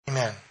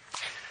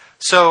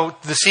So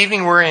this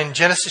evening we're in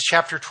Genesis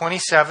chapter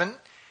 27,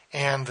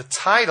 and the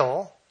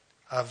title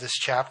of this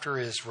chapter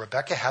is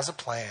Rebecca Has a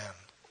Plan.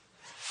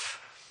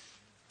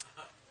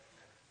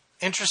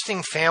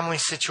 Interesting family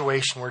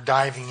situation we're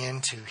diving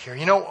into here.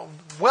 You know,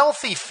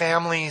 wealthy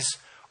families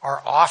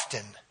are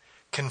often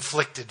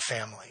conflicted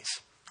families,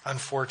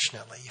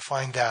 unfortunately. You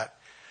find that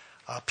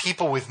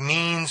people with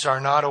means are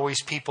not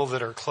always people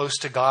that are close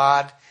to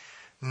God,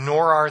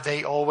 nor are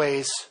they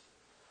always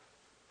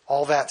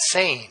all that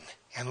sane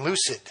and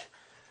lucid.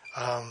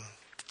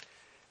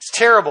 It's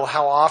terrible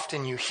how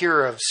often you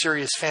hear of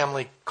serious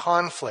family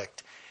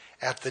conflict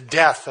at the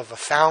death of a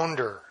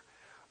founder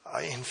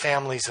in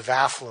families of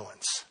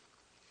affluence.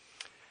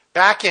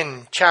 Back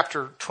in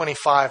chapter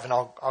 25, and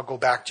I'll go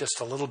back just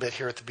a little bit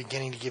here at the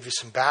beginning to give you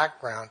some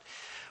background.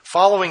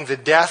 Following the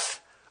death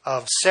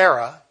of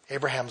Sarah,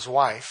 Abraham's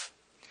wife,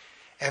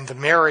 and the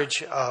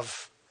marriage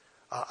of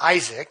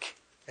Isaac,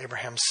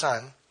 Abraham's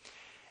son,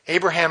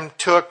 Abraham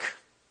took,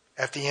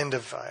 at the end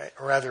of,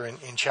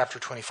 in chapter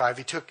 25,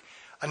 he took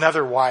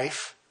another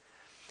wife,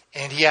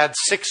 and he had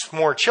 6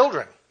 more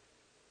children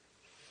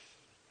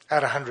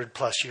at 100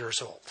 plus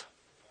years old.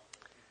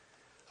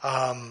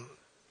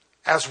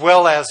 As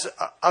well as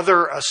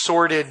other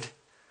assorted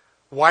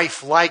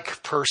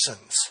wife-like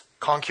persons,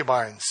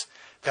 concubines,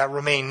 that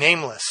remain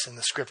nameless in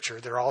the scripture.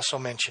 They're also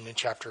mentioned in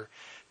chapter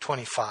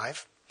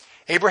 25.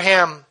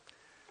 Abraham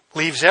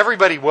leaves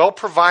everybody well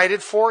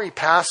provided for. He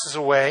passes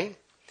away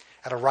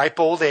at a ripe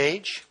old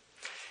age.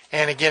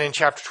 And again, in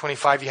chapter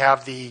 25, you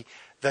have the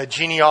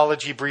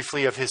genealogy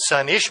briefly of his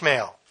son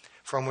Ishmael,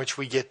 from which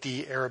we get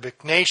the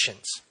Arabic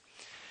nations.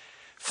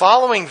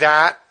 Following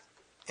that,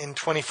 in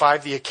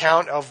 25, the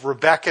account of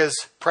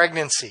Rebekah's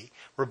pregnancy,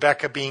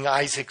 Rebekah being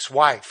Isaac's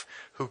wife,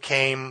 who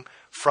came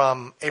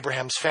from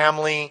Abraham's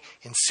family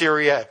in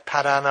Syria at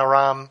Padan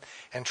Aram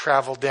and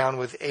traveled down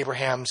with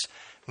Abraham's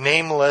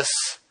nameless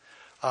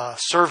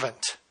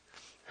servant,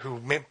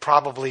 who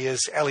probably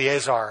is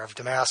Eleazar of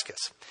Damascus.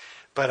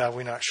 But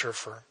we're not sure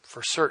for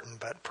certain,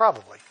 but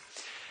probably.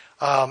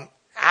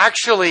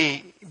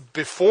 Actually,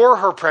 before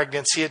her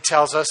pregnancy, it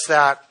tells us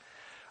that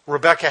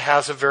Rebecca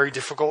has a very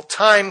difficult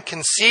time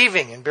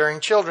conceiving and bearing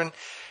children,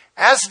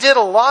 as did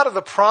a lot of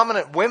the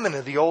prominent women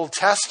of the Old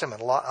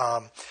Testament.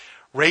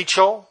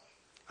 Rachel,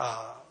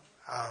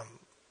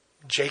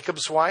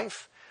 Jacob's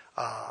wife,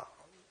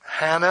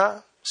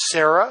 Hannah,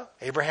 Sarah,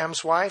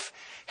 Abraham's wife,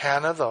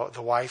 Hannah,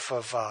 the wife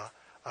of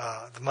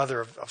the mother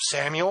of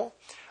Samuel,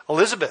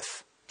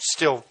 Elizabeth,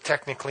 still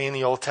technically in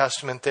the Old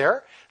Testament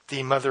there,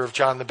 the mother of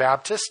John the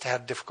Baptist,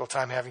 had a difficult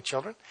time having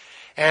children,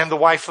 and the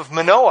wife of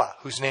Manoah,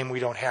 whose name we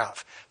don't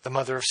have, the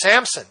mother of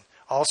Samson,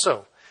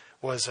 also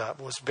was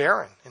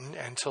barren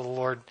until the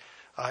Lord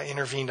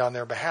intervened on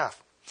their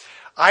behalf.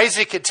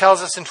 Isaac, it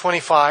tells us in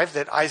 25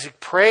 that Isaac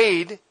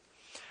prayed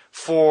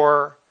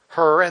for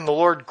her, and the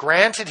Lord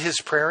granted his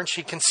prayer, and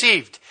she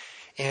conceived.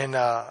 In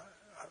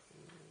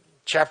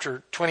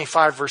chapter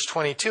 25, verse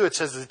 22, it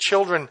says the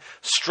children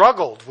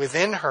struggled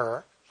within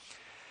her,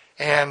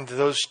 and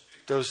those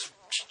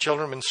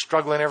children have been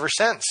struggling ever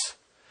since,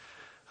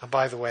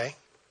 by the way.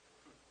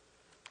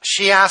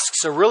 She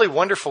asks a really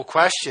wonderful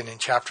question in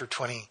chapter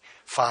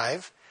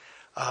 25.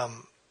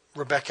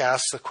 Rebecca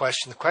asks the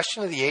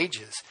question of the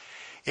ages.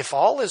 If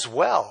all is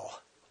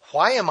well,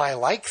 why am I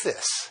like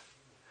this?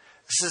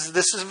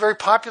 This is a very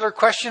popular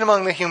question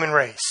among the human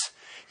race.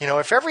 You know,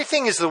 if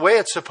everything is the way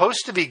it's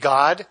supposed to be,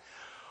 God,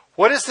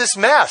 what is this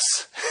mess?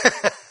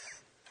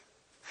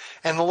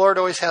 And the Lord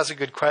always has a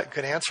good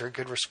answer, a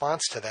good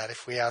response to that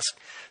if we ask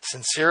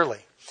sincerely.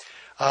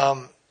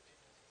 The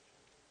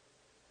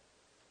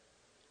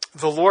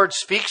Lord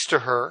speaks to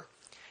her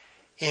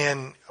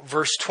in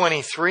verse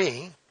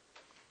 23,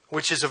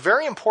 which is a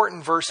very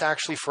important verse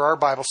actually for our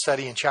Bible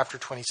study in chapter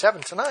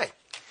 27 tonight.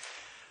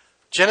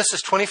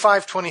 Genesis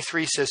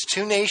 25:23 says,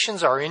 2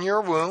 nations are in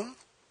your womb,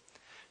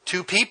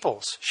 2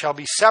 peoples shall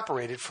be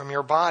separated from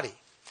your body.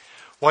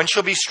 One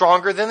shall be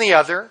stronger than the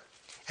other,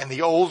 and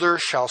the older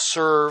shall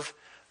serve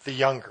the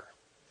younger.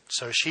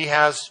 So she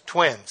has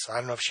twins. I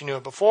don't know if she knew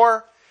it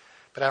before,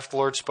 but after the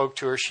Lord spoke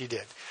to her, she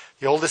did.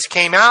 The oldest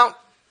came out.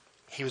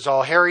 He was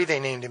all hairy. They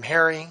named him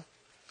Harry,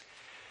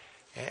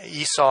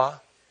 Esau.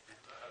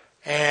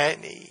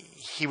 And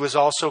he was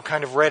also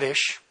kind of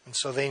reddish, and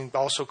so they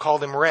also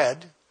called him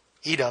Red,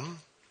 Edom.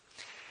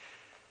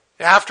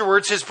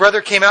 Afterwards, his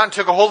brother came out and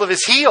took a hold of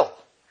his heel,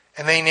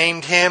 and they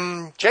named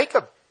him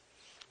Jacob,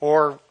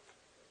 or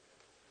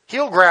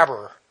heel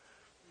grabber,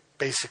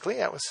 basically.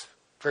 That was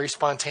very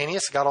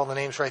spontaneous. Got all the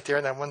names right there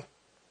in that one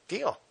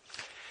deal.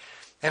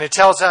 And it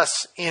tells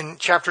us in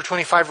chapter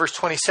 25, verse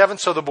 27,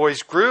 so the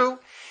boys grew.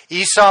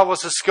 Esau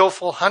was a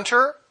skillful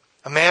hunter,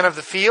 a man of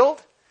the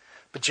field,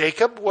 but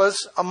Jacob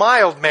was a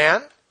mild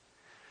man.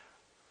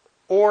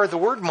 Or the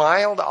word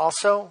mild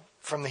also,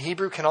 from the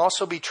Hebrew, can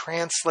also be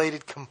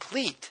translated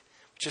complete,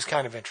 which is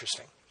kind of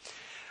interesting.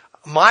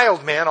 A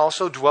mild man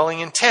also dwelling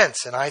in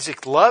tents. And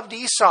Isaac loved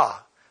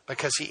Esau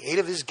because he ate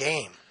of his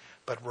game,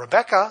 but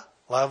Rebekah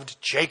loved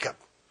Jacob.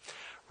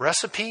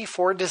 Recipe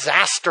for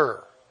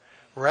disaster.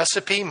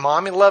 recipe.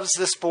 Mommy loves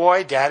this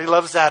boy. Daddy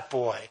loves that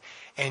boy.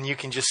 And you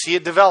can just see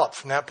it develop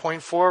from that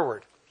point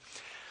forward.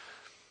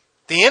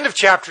 The end of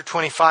chapter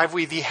 25,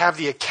 we have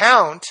the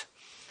account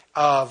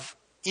of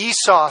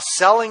Esau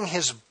selling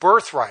his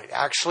birthright.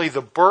 Actually,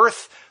 the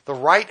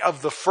right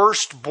of the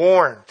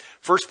firstborn.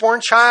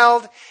 Firstborn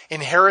child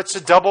inherits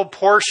a double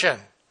portion.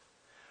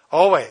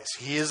 Always.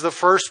 He is the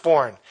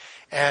firstborn.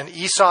 And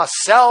Esau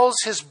sells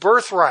his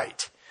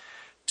birthright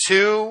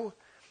to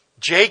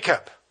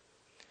Jacob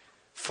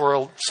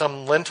for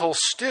some lentil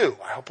stew.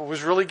 I hope it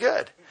was really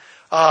good.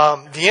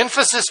 The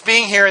emphasis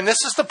being here, and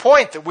this is the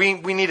point that we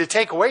need to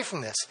take away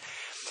from this.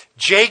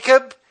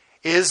 Jacob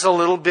is a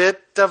little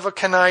bit of a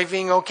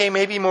conniving, okay,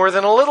 maybe more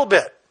than a little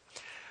bit.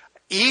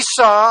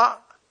 Esau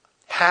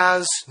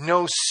has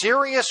no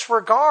serious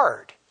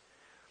regard,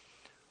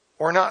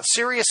 or not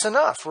serious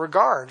enough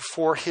regard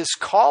for his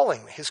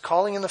calling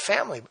in the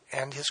family,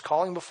 and his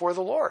calling before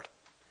the Lord.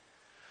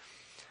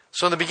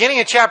 So in the beginning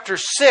of chapter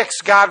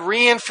 6, God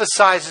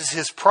reemphasizes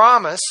his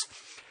promise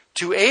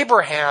to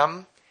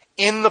Abraham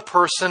in the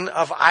person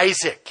of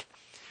Isaac.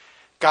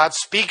 God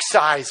speaks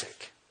to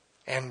Isaac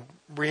and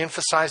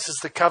reemphasizes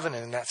the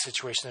covenant in that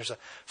situation. There's a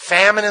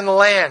famine in the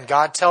land.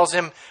 God tells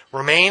him,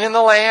 remain in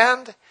the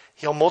land.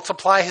 He'll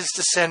multiply his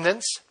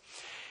descendants.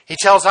 He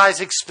tells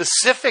Isaac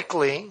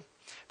specifically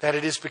that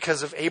it is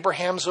because of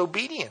Abraham's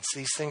obedience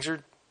these things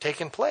are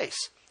taking place,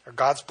 or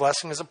God's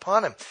blessing is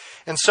upon him.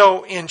 And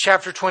so in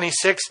chapter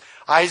 26,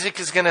 Isaac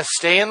is going to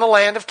stay in the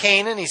land of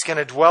Canaan. He's going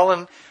to dwell in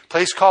a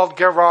place called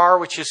Gerar,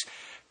 which is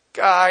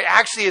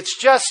actually it's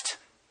just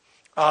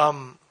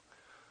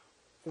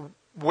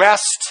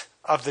west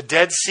of the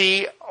Dead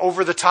Sea,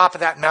 over the top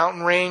of that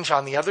mountain range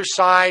on the other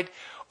side,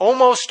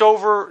 almost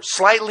over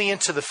slightly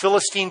into the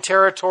Philistine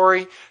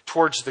territory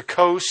towards the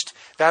coast.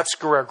 That's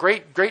Gerar.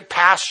 Great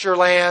pasture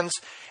lands,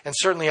 and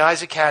certainly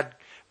Isaac had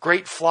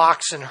great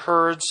flocks and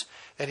herds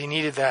that he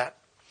needed that.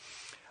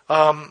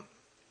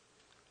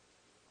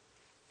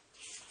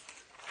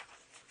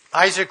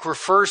 Isaac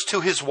refers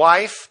to his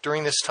wife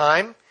during this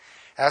time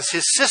as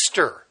his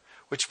sister,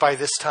 which by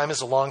this time is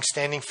a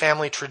long-standing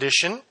family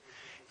tradition.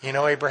 You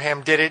know,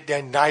 Abraham did it,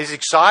 and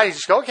Isaac saw it. He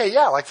just goes, okay,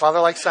 yeah, like father,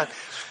 like son.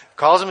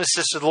 Calls him his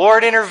sister. The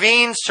Lord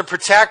intervenes to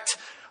protect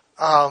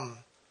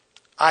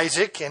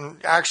Isaac,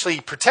 and actually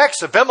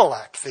protects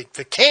Abimelech,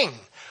 the king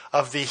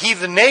of the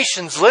heathen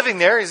nations living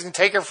there. He's going to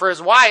take her for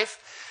his wife,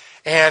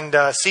 and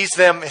sees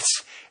them.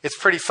 It's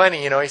pretty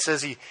funny, you know. He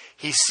says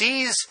he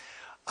sees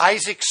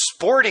Isaac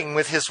sporting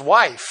with his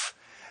wife,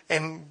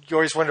 and you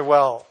always wonder,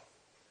 well,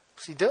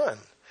 what's he doing?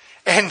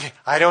 And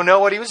I don't know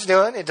what he was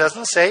doing. It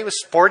doesn't say he was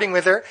sporting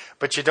with her,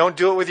 but you don't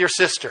do it with your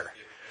sister,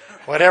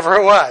 whatever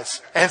it was.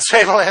 And so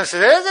Abraham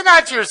said, "That's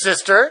not your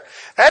sister.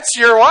 That's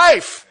your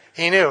wife."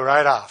 He knew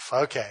right off.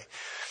 Okay.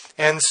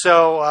 And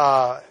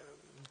so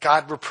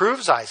God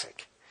reproves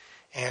Isaac.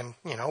 And,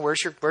 you know,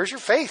 where's your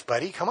faith,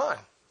 buddy? Come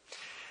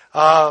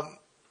on.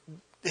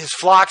 His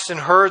flocks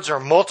and herds are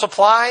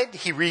multiplied.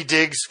 He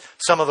redigs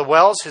some of the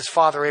wells his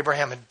father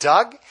Abraham had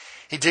dug.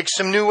 He digs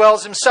some new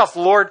wells himself.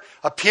 The Lord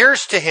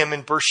appears to him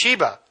in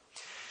Beersheba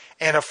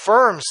and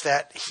affirms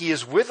that he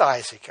is with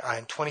Isaac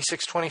in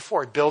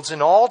 26:24. He builds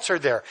an altar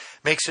there,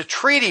 makes a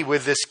treaty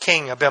with this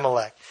king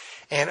Abimelech.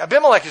 And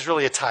Abimelech is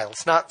really a title.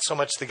 It's not so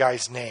much the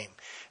guy's name,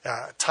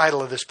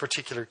 title of this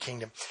particular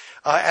kingdom.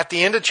 At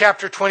the end of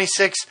chapter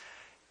 26,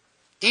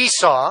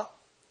 Esau,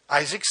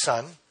 Isaac's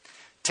son,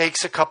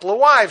 takes a couple of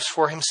wives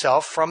for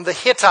himself from the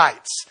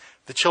Hittites,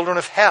 the children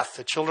of Heth,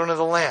 the children of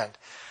the land.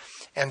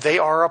 And they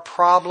are a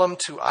problem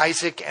to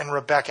Isaac and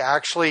Rebekah.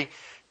 Actually,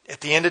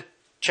 at the end of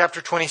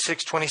chapter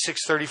 26,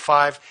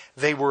 26:35,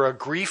 they were a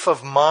grief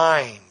of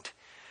mind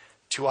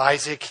to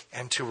Isaac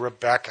and to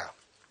Rebekah.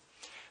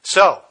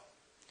 So,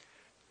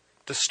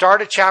 the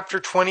start of chapter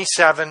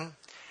 27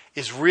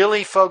 is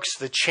really, folks,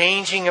 the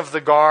changing of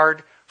the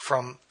guard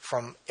from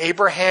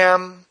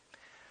Abraham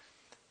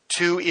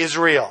to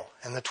Israel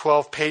and the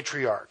 12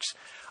 patriarchs.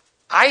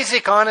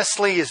 Isaac,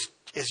 honestly, is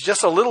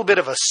just a little bit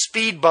of a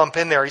speed bump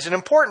in there. He's an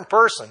important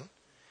person.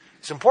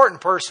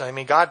 I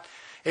mean,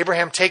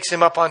 Abraham takes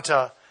him up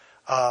onto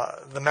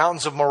the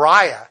mountains of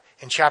Moriah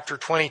in chapter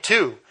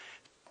 22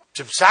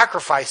 to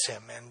sacrifice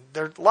him. And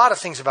there are a lot of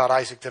things about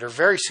Isaac that are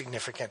very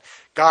significant.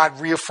 God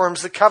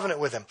reaffirms the covenant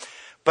with him.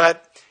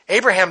 But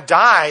Abraham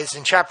dies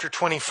in chapter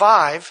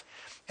 25,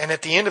 and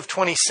at the end of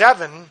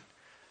 27,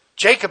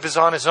 Jacob is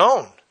on his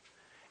own.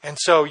 And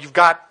so you've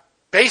got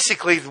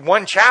basically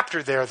one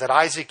chapter there that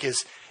Isaac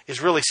is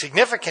really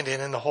significant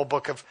in the whole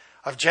book of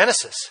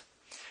Genesis.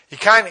 You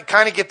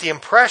kind of get the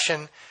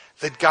impression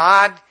that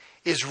God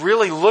is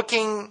really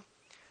looking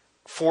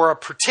for a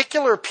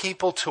particular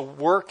people to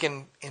work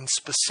in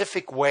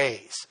specific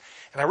ways.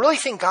 And I really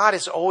think God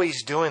is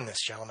always doing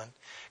this, gentlemen.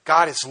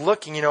 God is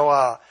looking,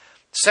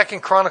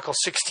 2 Chronicles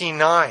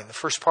 16:9, the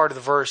first part of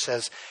the verse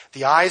says,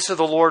 "The eyes of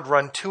the Lord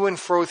run to and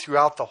fro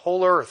throughout the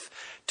whole earth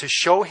to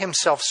show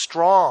himself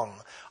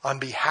strong on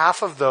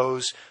behalf of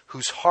those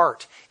whose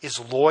heart is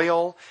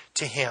loyal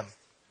to him."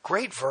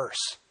 Great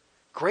verse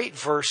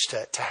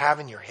to have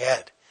in your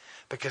head.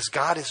 because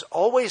God is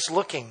always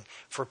looking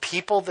for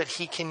people that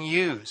he can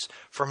use,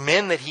 for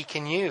men that he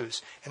can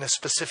use in a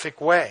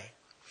specific way.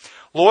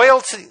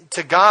 Loyalty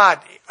to God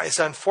is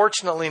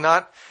unfortunately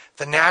not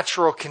the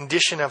natural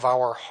condition of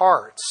our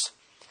hearts,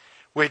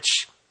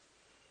 which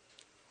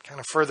kind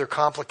of further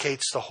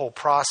complicates the whole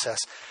process.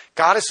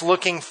 God is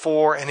looking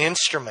for an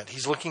instrument.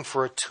 He's looking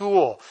for a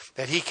tool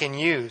that he can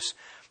use.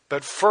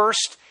 But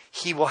first,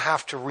 he will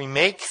have to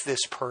remake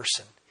this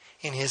person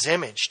in his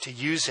image to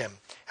use him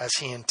as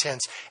he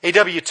intends.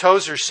 A.W.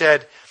 Tozer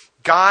said,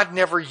 God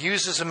never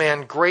uses a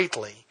man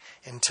greatly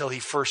until he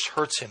first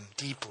hurts him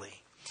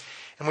deeply.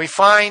 And we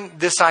find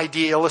this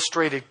idea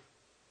illustrated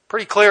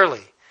pretty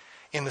clearly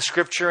in the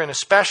scripture and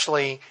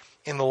especially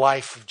in the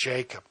life of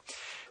Jacob.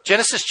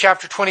 Genesis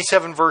chapter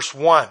 27 verse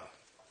 1. It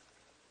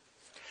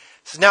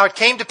says, now it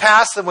came to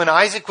pass that when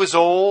Isaac was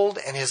old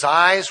and his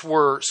eyes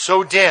were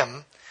so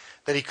dim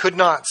that he could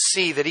not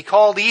see, that he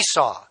called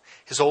Esau,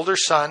 his older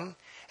son,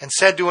 and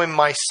said to him,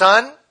 my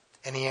son?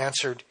 And he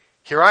answered,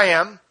 here I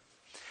am.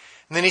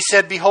 And then he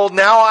said, behold,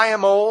 now I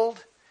am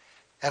old,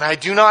 and I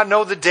do not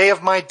know the day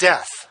of my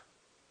death.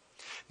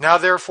 Now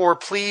therefore,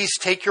 please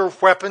take your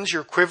weapons,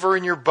 your quiver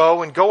and your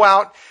bow, and go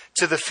out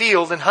to the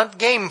field and hunt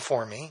game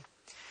for me,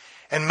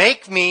 and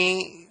make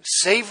me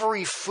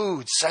savory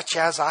food such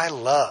as I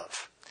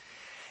love,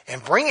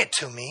 and bring it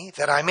to me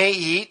that I may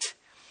eat,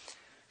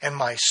 and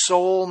my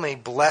soul may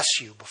bless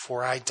you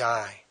before I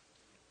die.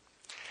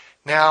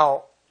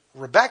 Now,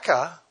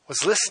 Rebekah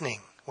was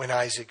listening when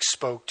Isaac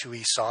spoke to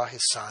Esau,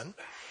 his son.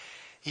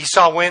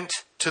 Esau went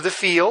to the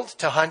field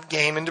to hunt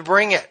game and to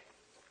bring it.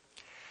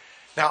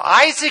 Now,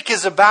 Isaac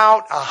is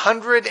about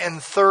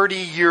 130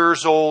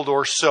 years old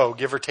or so,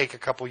 give or take a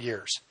couple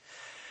years,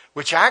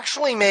 which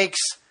actually makes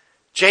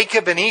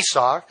Jacob and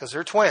Esau, because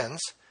they're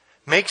twins,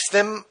 makes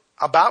them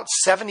about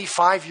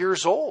 75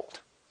 years old.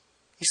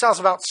 Esau's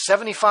about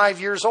 75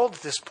 years old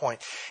at this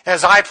point.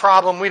 Has eye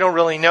problem, we don't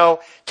really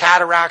know.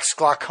 Cataracts,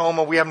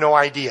 glaucoma, we have no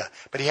idea.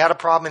 But he had a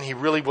problem and he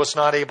really was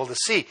not able to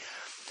see.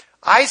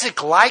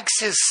 Isaac likes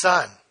his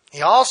son.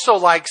 He also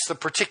likes the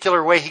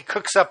particular way he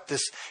cooks up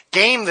this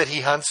game that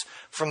he hunts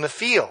from the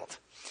field.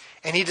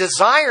 And he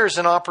desires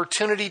an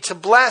opportunity to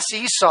bless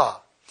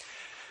Esau.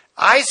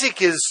 Isaac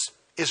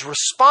is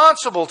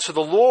responsible to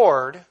the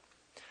Lord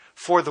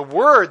for the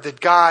word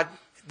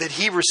that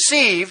he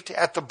received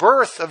at the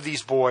birth of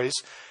these boys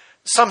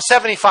some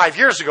 75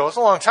 years ago. It's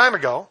a long time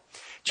ago.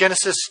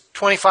 Genesis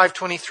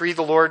 25:23,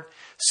 the Lord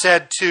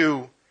said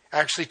to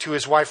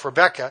his wife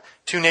Rebekah,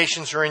 2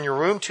 nations are in your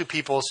womb, 2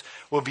 peoples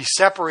will be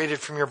separated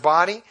from your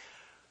body.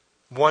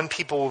 One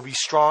people will be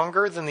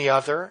stronger than the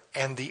other,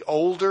 and the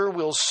older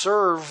will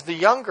serve the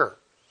younger.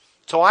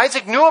 So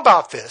Isaac knew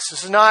about this.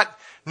 This is not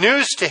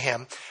news to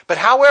him. But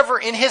however,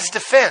 in his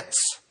defense,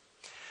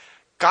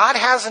 God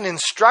hasn't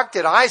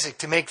instructed Isaac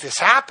to make this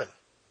happen.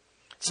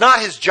 It's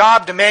not his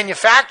job to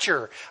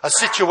manufacture a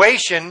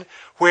situation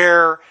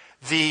where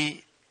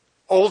the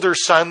older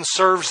son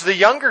serves the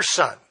younger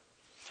son.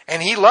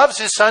 And he loves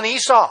his son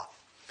Esau.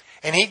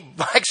 And he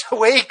likes the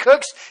way he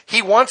cooks.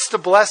 He wants to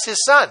bless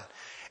his son.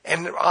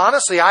 And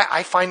honestly,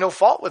 I find no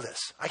fault with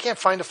this. I can't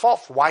find a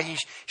fault for why he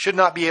should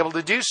not be able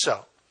to do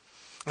so.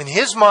 In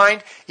his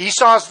mind,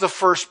 Esau's the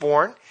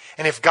firstborn.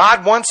 And if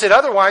God wants it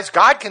otherwise,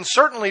 God can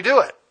certainly do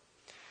it.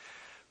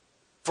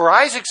 For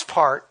Isaac's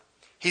part,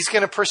 he's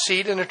going to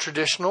proceed in a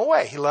traditional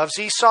way. He loves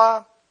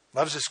Esau,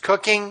 loves his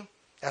cooking.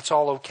 That's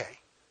all okay.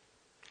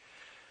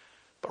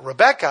 But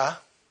Rebekah,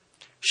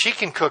 she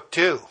can cook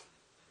too.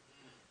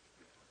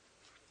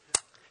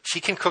 She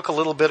can cook a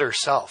little bit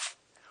herself.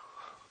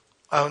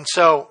 And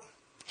so,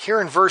 here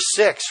in verse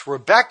 6,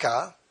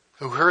 Rebekah,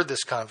 who heard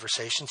this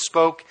conversation,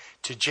 spoke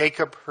to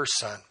Jacob, her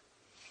son,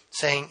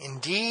 saying,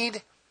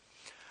 indeed,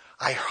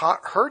 I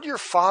heard your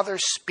father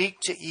speak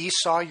to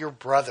Esau, your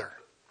brother,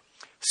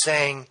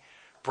 saying,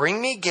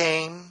 bring me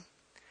game,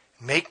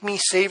 make me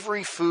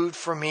savory food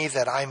for me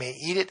that I may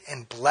eat it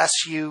and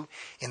bless you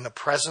in the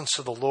presence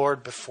of the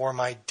Lord before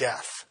my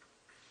death.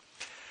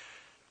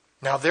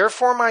 Now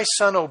therefore, my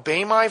son,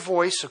 obey my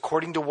voice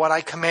according to what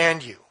I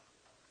command you.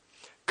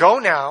 Go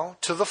now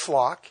to the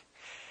flock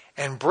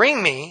and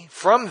bring me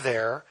from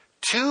there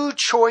 2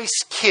 choice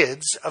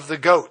kids of the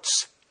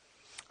goats.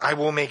 I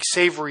will make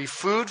savory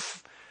food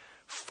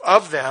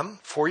of them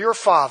for your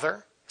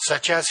father,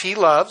 such as he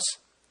loves.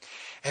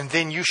 And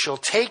then you shall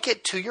take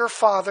it to your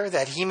father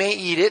that he may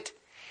eat it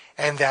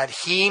and that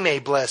he may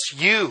bless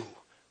you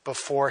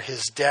before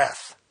his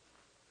death.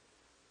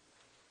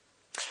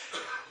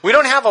 We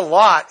don't have a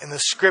lot in the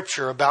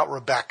scripture about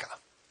Rebekah,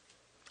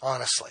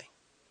 honestly.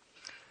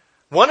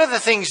 One of the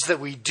things that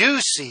we do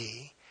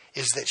see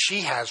is that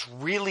she has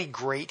really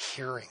great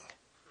hearing.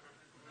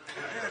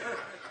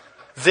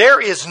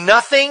 There is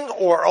nothing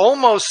or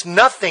almost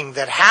nothing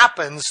that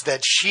happens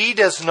that she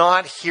does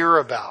not hear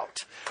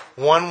about,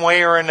 one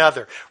way or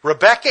another.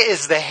 Rebekah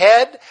is the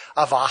head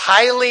of a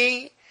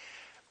highly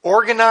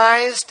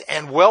organized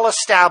and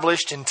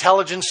well-established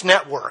intelligence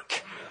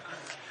network.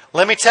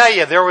 Let me tell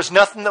you, there was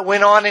nothing that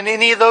went on in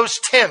any of those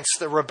tents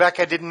that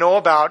Rebecca didn't know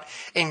about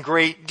in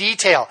great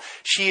detail.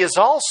 She is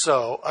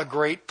also a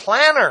great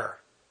planner.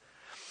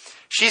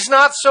 She's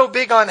not so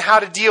big on how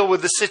to deal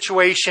with the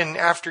situation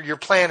after your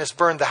plan has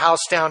burned the house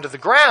down to the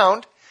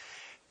ground,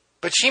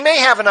 but she may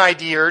have an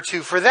idea or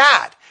two for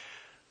that.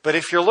 But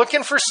if you're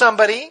looking for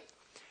somebody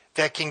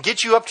that can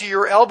get you up to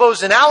your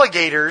elbows in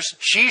alligators,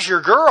 she's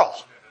your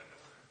girl.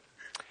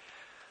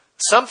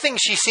 Something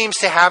she seems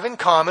to have in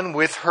common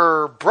with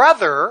her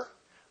brother,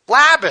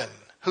 Laban,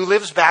 who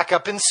lives back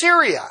up in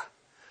Syria.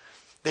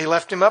 They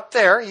left him up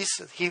there.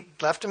 He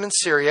left him in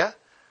Syria.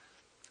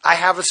 I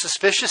have a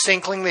suspicious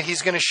inkling that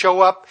he's going to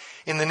show up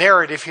in the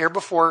narrative here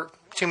before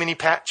too many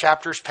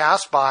chapters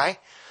pass by.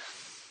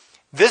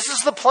 This is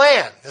the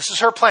plan. This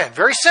is her plan.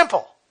 Very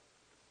simple.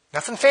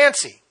 Nothing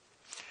fancy.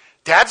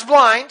 Dad's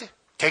blind.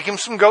 Take him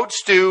some goat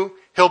stew.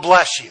 He'll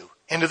bless you.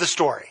 End of the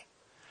story.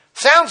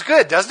 Sounds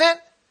good, doesn't it?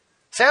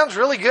 Sounds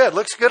really good.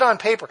 Looks good on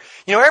paper.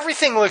 You know,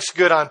 everything looks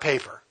good on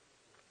paper.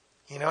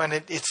 You know, and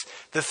it's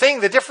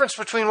the difference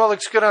between what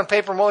looks good on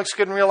paper and what looks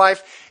good in real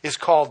life is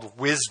called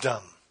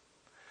wisdom.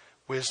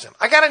 Wisdom.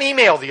 I got an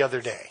email the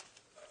other day.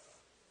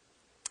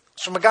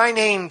 It's from a guy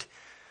named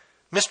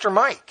Mr.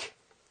 Mike.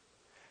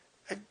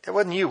 It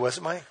wasn't you, was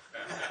it, Mike?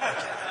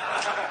 Okay.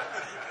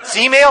 It's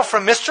an email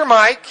from Mr.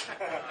 Mike.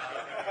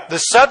 The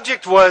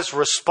subject was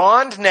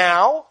respond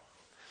now.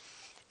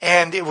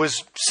 And it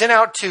was sent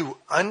out to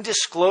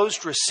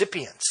undisclosed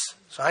recipients.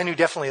 So I knew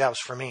definitely that was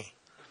for me.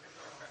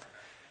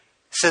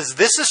 It says,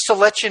 this is to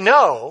let you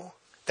know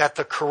that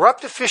the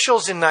corrupt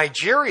officials in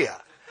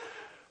Nigeria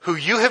who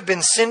you have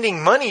been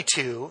sending money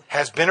to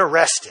has been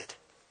arrested.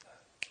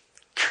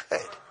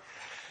 Good.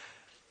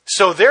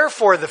 So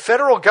therefore, the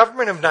federal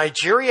government of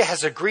Nigeria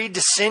has agreed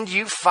to send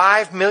you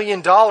 $5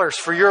 million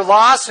for your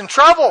loss and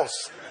troubles.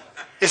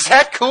 Is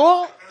that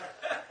cool?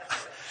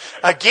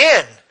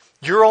 Again,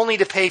 you're only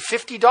to pay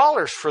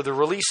 $50 for the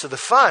release of the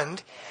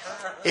fund.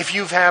 If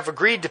you have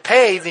agreed to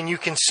pay, then you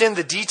can send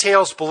the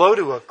details below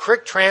to a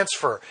quick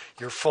transfer.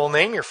 Your full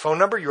name, your phone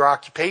number, your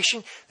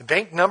occupation, the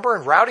bank number,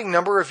 and routing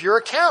number of your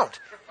account.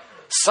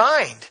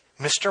 Signed,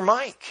 Mr.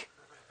 Mike.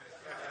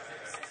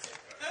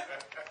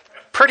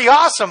 Pretty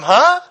awesome,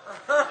 huh?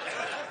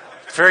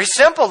 Very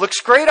simple.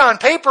 Looks great on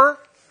paper.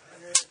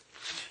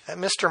 That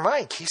Mr.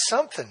 Mike, he's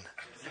something.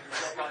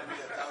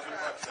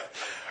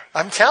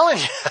 I'm telling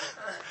you.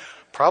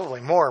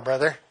 Probably more,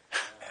 brother.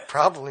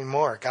 Probably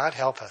more. God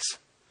help us.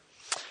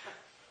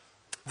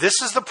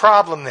 This is the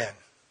problem then.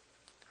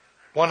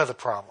 One of the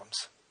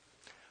problems.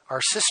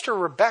 Our sister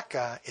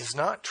Rebecca is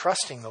not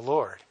trusting the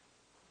Lord.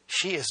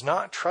 She is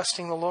not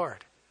trusting the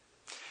Lord.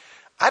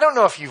 I don't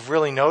know if you've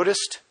really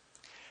noticed,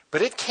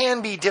 but it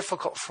can be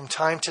difficult from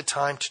time to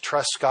time to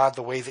trust God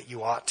the way that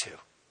you ought to.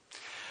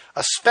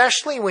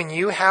 Especially when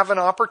you have an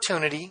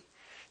opportunity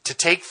to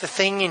take the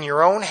thing in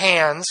your own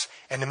hands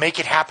and to make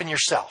it happen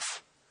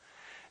yourself.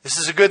 This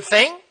is a good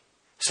thing.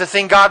 It's the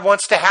thing God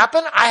wants to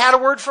happen. I had a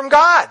word from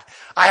God.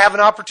 I have an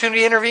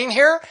opportunity to intervene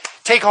here,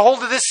 take a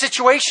hold of this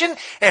situation,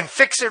 and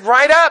fix it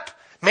right up.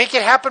 Make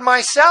it happen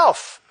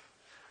myself.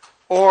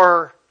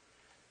 Or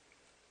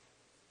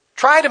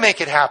try to make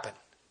it happen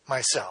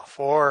myself.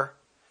 Or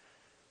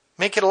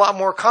make it a lot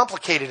more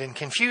complicated and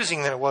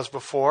confusing than it was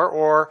before.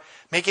 Or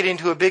make it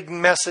into a big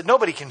mess that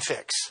nobody can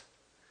fix.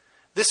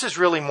 This is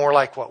really more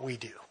like what we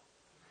do.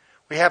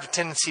 We have a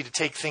tendency to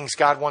take things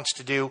God wants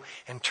to do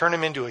and turn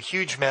them into a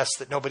huge mess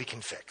that nobody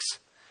can fix.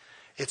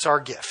 It's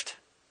our gift.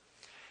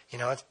 You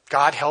know,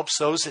 God helps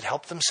those that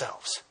help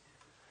themselves.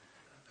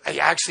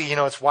 Actually, you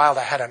know, it's wild.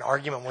 I had an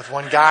argument with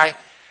one guy.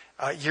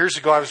 Years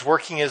ago, I was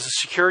working as a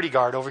security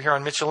guard over here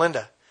on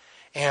Michelinda.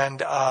 And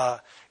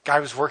guy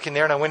was working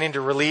there, and I went in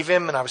to relieve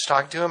him, and I was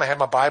talking to him. I had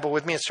my Bible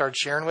with me and started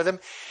sharing with him.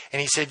 And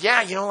he said,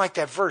 yeah, you know, like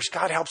that verse,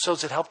 God helps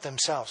those that help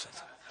themselves.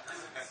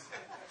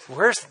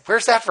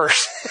 Where's that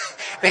verse?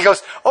 And he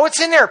goes, oh, it's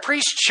in there. A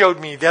priest showed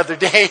me the other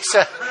day.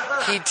 So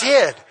he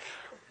did.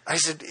 I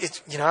said,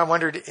 I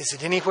wondered, is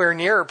it anywhere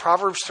near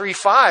Proverbs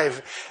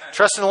 3:5?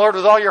 Trust in the Lord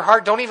with all your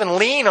heart. Don't even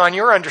lean on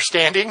your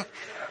understanding.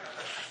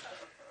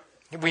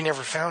 We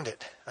never found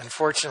it,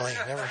 unfortunately.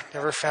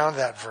 Never found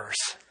that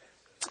verse.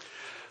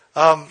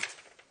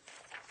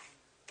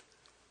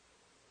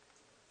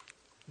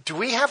 Do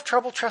we have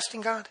trouble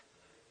trusting God?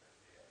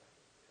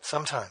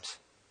 Sometimes.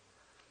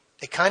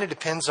 It kind of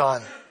depends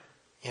on,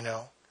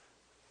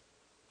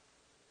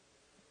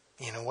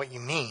 what you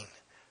mean.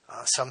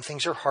 Some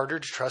things are harder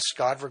to trust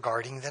God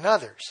regarding than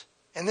others.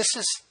 And this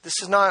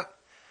is not,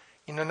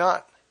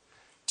 not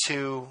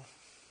to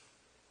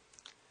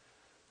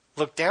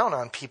look down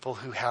on people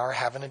who are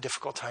having a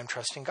difficult time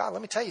trusting God.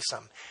 Let me tell you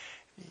something.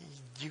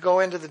 You go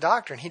into the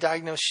doctor and he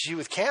diagnoses you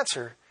with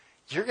cancer,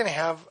 you're going to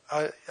have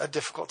a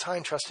difficult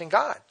time trusting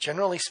God,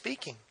 generally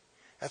speaking.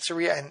 That's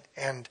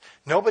and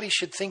nobody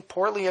should think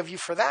poorly of you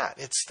for that.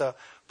 It's the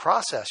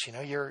process.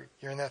 You're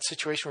in that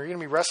situation where you're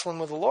going to be wrestling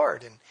with the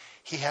Lord, and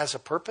He has a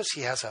purpose.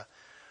 He has a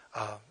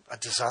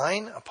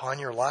design upon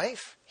your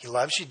life. He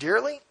loves you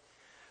dearly,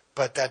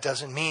 but that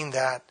doesn't mean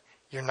that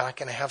you're not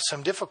going to have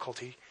some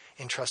difficulty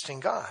in trusting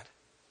God.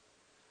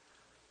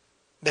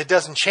 That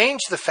doesn't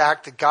change the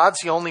fact that God's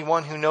the only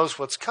one who knows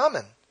what's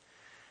coming.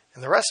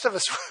 And the rest of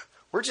us,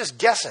 we're just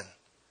guessing.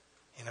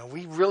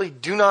 We really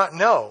do not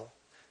know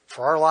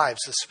for our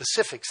lives the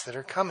specifics that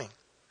are coming.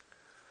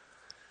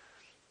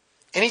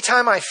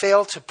 Anytime I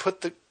fail to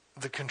put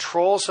the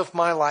controls of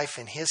my life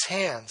in His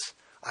hands,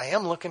 I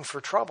am looking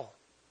for trouble.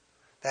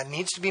 That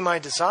needs to be my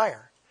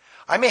desire.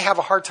 I may have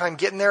a hard time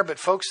getting there, but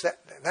folks,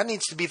 that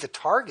needs to be the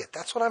target.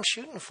 That's what I'm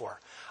shooting for.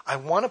 I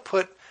want to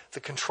put the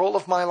control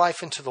of my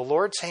life into the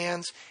Lord's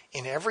hands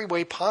in every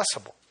way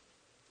possible,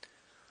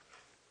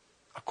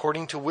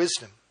 according to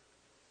wisdom.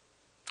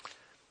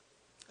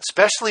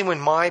 Especially when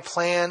my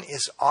plan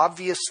is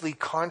obviously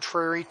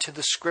contrary to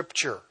the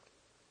Scripture,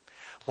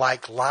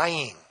 like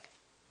lying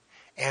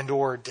and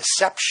or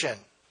deception.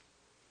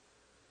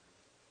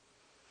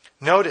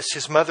 Notice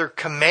his mother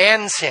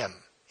commands him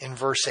in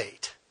verse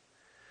 8.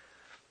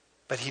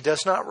 But he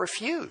does not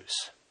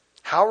refuse.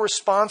 How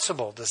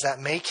responsible does that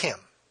make him?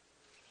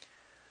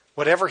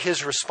 Whatever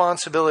his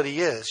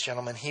responsibility is,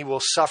 gentlemen, he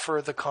will suffer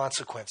the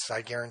consequences,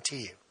 I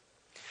guarantee you.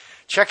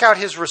 Check out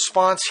his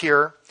response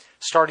here,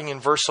 starting in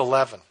verse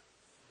 11.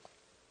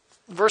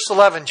 Verse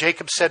 11,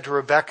 Jacob said to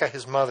Rebekah,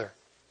 his mother,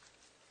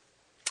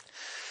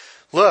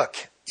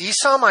 "Look,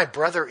 Esau, my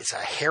brother, is a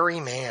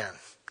hairy man,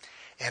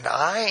 and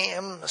I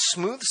am a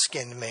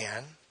smooth-skinned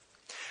man.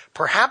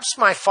 Perhaps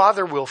my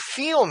father will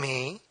feel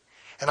me,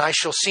 and I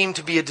shall seem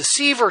to be a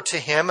deceiver to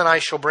him, and I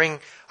shall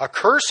bring a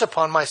curse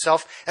upon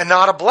myself and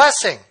not a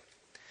blessing."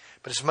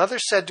 But his mother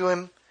said to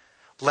him,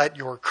 "Let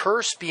your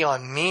curse be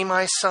on me,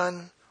 my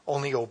son.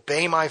 Only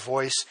obey my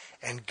voice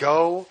and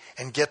go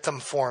and get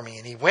them for me."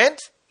 And he went,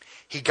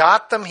 he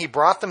got them, he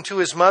brought them to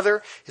his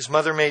mother. His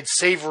mother made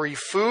savory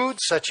food,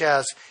 such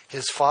as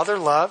his father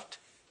loved.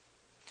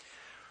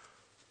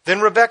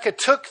 Then Rebekah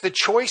took the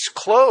choice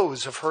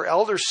clothes of her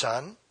elder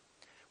son,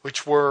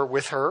 which were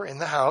with her in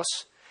the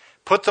house,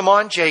 put them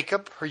on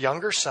Jacob, her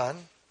younger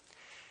son,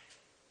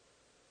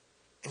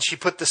 and she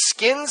put the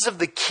skins of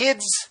the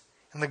kids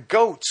and the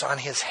goats on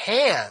his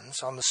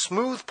hands, on the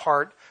smooth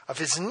part of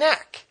his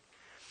neck.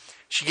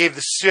 She gave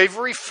the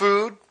savory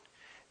food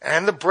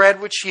and the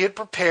bread which she had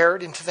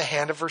prepared into the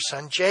hand of her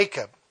son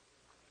Jacob.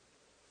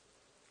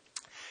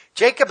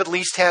 Jacob at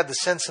least had the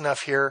sense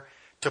enough here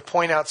to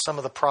point out some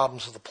of the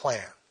problems of the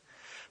plan.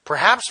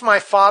 Perhaps my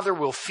father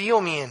will feel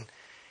me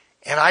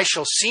and I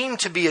shall seem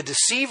to be a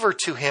deceiver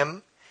to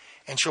him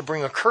and shall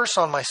bring a curse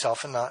on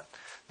myself and not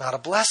a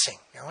blessing.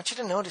 Now, I want you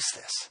to notice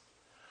this.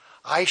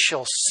 I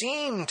shall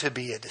seem to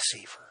be a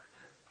deceiver.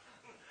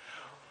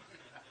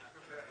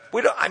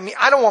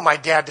 I don't want my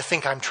dad to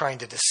think I'm trying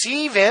to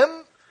deceive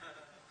him.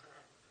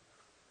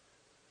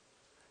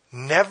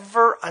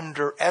 Never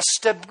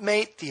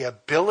underestimate the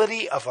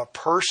ability of a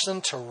person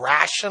to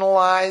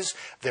rationalize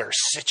their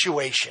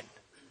situation.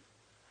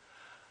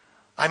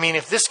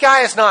 If this guy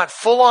is not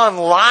full on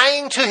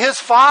lying to his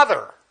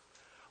father,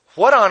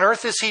 what on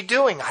earth is he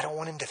doing? I don't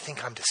want him to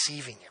think I'm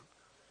deceiving him.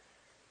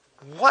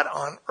 What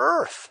on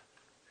earth?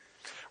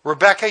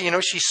 Rebekah,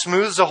 she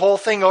smooths the whole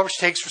thing over. She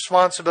takes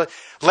responsibility.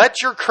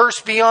 Let your curse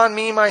be on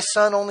me, my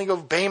son. Only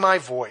obey my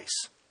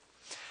voice.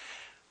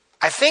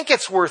 I think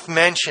it's worth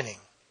mentioning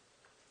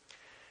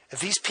that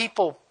these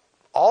people,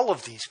 all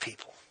of these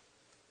people,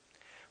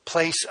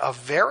 place a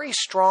very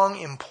strong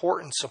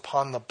importance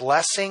upon the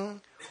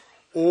blessing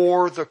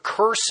or the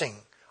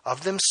cursing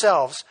of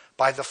themselves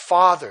by the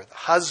father, the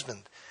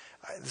husband.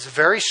 It's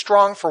very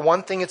strong, for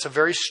one thing, it's a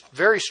very,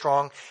 very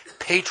strong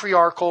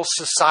patriarchal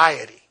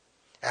society,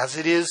 as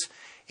it is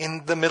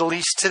in the Middle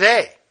East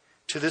today,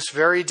 to this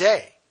very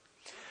day.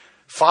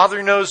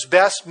 Father knows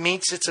best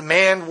meets it's a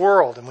man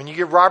world. And when you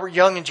get Robert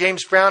Young and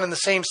James Brown in the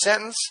same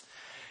sentence,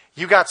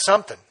 you got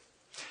something.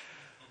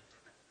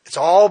 It's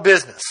all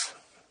business.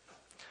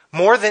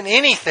 More than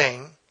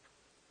anything,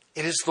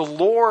 it is the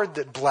Lord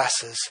that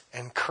blesses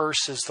and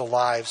curses the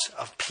lives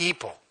of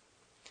people.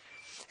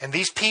 And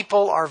these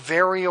people are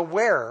very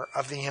aware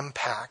of the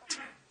impact,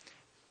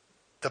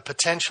 the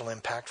potential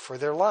impact for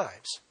their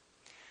lives.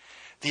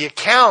 The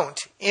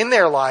account in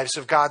their lives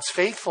of God's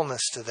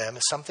faithfulness to them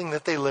is something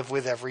that they live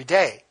with every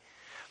day.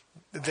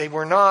 They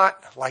were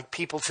not like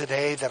people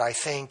today that I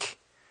think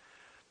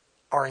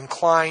are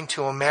inclined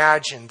to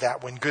imagine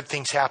that when good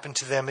things happen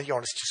to them, it's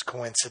just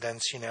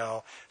coincidence,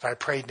 that I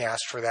prayed and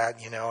asked for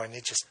that, and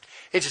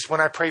it just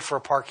when I pray for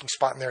a parking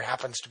spot and there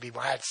happens to be,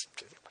 it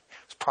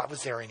probably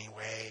was there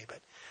anyway, but,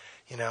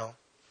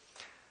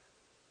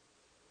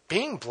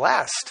 being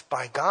blessed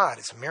by God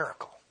is a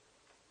miracle.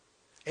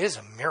 It is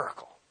a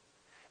miracle.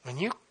 When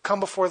you come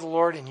before the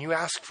Lord and you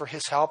ask for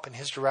His help and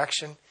His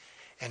direction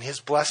and His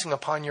blessing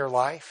upon your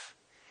life,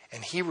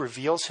 and He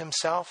reveals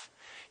Himself,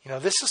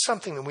 this is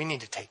something that we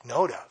need to take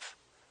note of.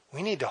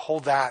 We need to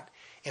hold that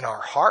in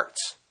our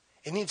hearts.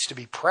 It needs to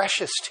be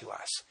precious to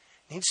us.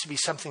 It needs to be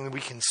something that we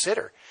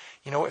consider.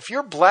 If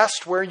you're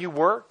blessed where you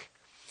work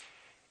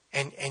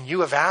and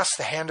you have asked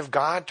the hand of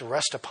God to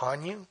rest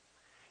upon you,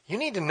 you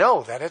need to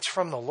know that it's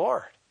from the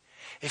Lord.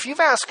 If you've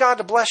asked God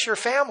to bless your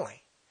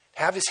family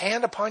have his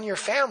hand upon your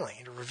family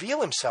and to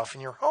reveal himself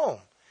in your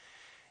home,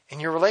 in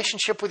your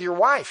relationship with your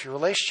wife, your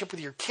relationship with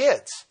your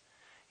kids.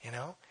 You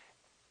know,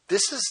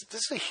 this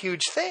is a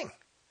huge thing.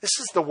 This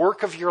is the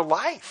work of your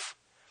life.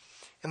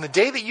 And the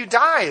day that you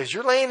die, as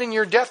you're laying in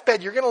your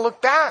deathbed, you're going to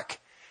look back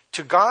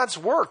to God's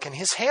work and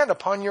his hand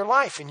upon your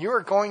life. And you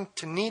are going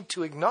to need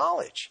to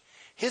acknowledge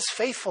his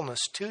faithfulness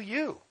to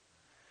you.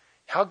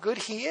 How good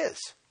he is.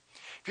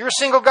 If you're a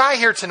single guy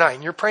here tonight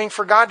and you're praying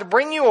for God to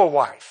bring you a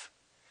wife,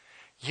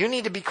 you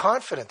need to be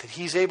confident that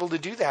he's able to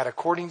do that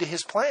according to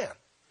his plan.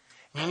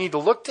 You need to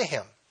look to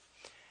him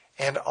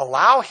and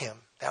allow him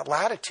that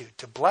latitude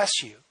to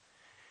bless you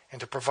and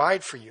to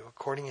provide for you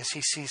according as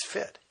he sees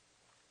fit.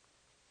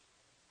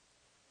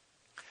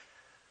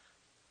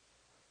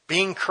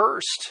 Being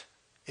cursed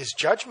is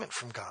judgment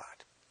from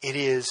God. It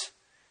is,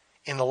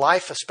 in the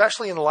life,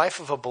 especially in the life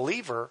of a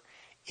believer,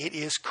 it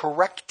is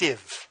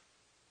corrective.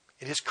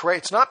 It is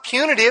correct. It's not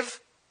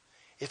punitive.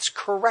 It's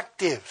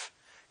corrective.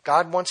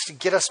 God wants to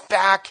get us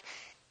back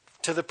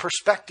to the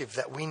perspective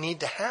that we need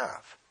to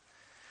have.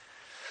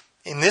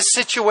 In this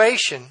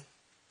situation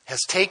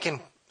has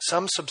taken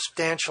some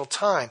substantial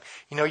time.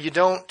 You know, you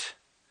don't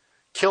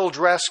kill,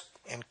 dress,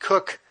 and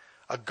cook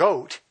a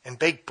goat and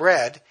bake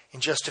bread in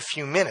just a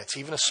few minutes,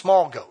 even a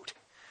small goat.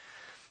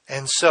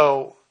 And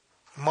so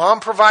Mom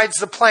provides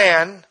the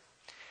plan,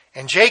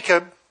 and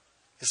Jacob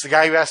is the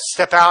guy who has to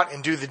step out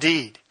and do the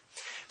deed.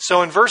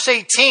 So in verse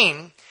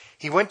 18,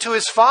 he went to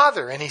his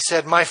father and he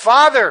said, "My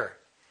father."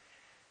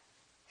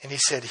 And he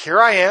said, "Here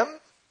I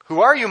am.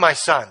 Who are you, my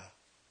son?"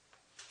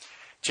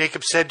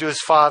 Jacob said to his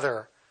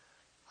father,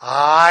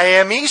 "I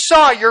am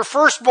Esau, your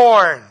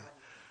firstborn.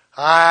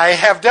 I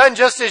have done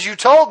just as you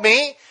told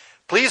me.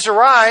 Please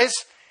arise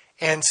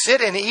and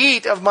sit and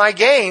eat of my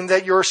game,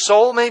 that your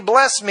soul may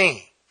bless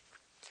me."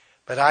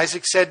 But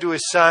Isaac said to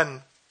his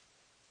son,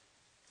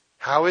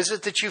 "How is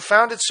it that you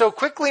found it so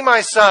quickly,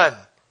 my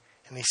son?"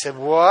 And he said,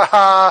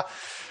 "Wah,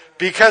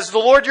 because the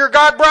Lord your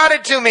God brought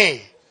it to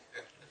me."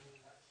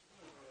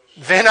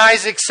 Then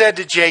Isaac said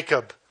to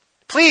Jacob,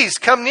 "Please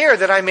come near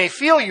that I may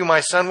feel you,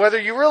 my son, whether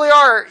you really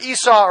are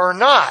Esau or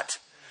not."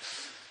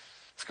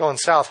 It's going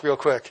south real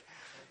quick.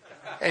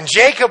 And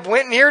Jacob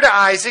went near to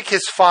Isaac,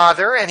 his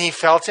father, and he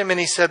felt him, and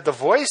he said, "The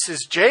voice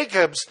is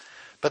Jacob's,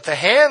 but the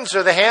hands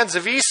are the hands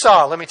of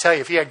Esau." Let me tell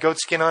you, if he had goat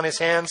skin on his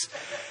hands,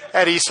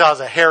 that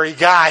Esau's a hairy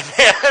guy,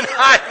 man.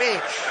 I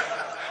mean,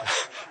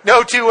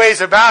 no two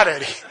ways about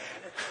it.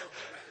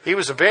 He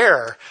was a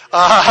bear.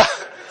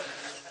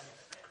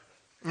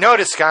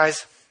 Notice,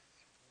 guys,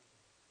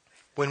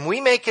 when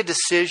we make a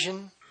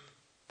decision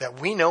that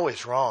we know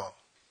is wrong,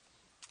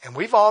 and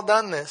we've all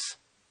done this,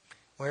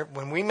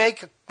 when we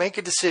make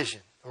a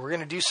decision, we're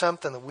going to do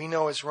something that we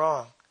know is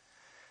wrong.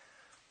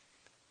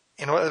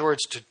 In other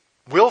words, to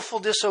willful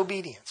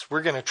disobedience,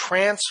 we're going to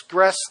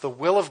transgress the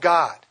will of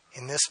God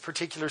in this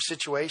particular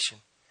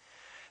situation.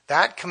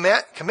 That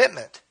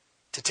commitment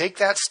to take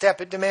that step,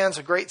 it demands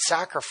a great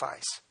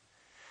sacrifice.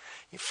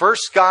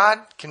 First, God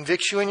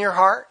convicts you in your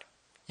heart.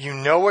 You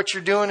know what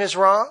you're doing is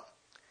wrong.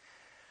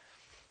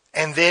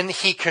 And then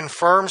he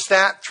confirms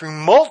that through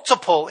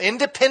multiple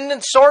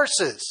independent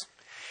sources.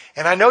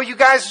 And I know you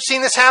guys have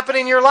seen this happen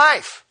in your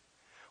life,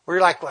 where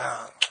you're like, "Well,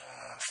 I'm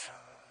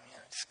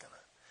just going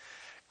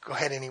to go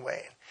ahead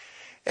anyway."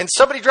 And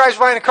somebody drives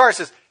by in a car and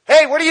says,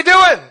 "Hey, what are you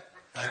doing?"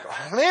 I'm like,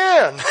 "Oh,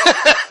 man."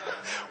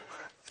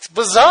 It's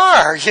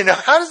bizarre, you know.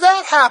 How does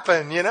that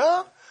happen, you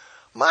know?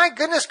 My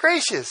goodness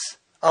gracious.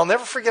 I'll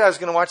never forget, I was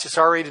going to watch this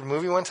R-rated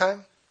movie one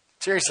time.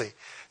 Seriously.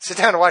 Sit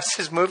down and watch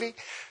this movie.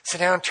 Sit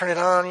down, turn it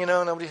on, you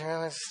know. Nobody's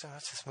around. Just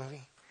watch this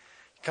movie.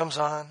 It comes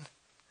on.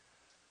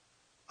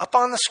 Up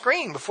on the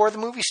screen before the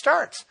movie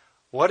starts.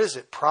 What does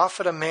it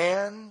profit a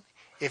man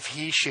if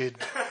he should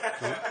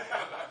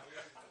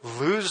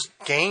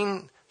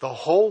gain the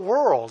whole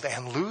world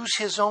and lose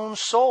his own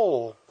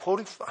soul?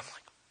 Quoting, I'm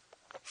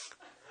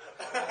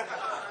like,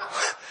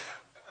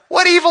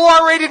 what evil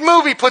R-rated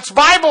movie puts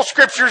Bible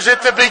scriptures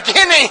at the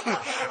beginning?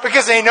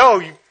 Because they know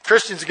you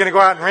Christians are going to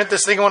go out and rent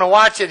this thing and want to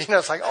watch it. You know,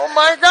 it's like, oh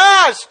my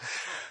gosh.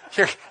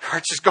 Your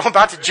heart's just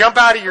about to jump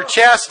out of your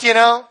chest, you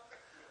know.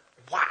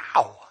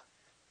 Wow.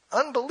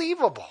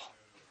 Unbelievable.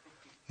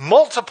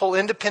 Multiple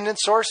independent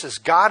sources.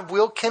 God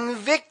will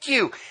convict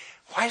you.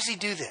 Why does he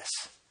do this?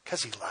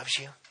 Because he loves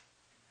you.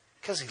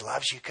 Because he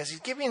loves you. Because he's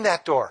giving you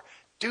that door.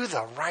 Do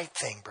the right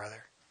thing,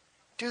 brother.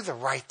 Do the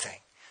right thing.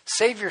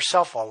 Save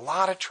yourself a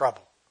lot of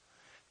trouble.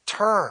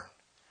 Turn.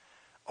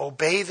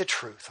 Obey the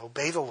truth.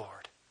 Obey the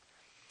Lord.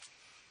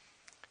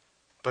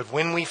 But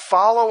when we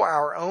follow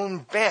our own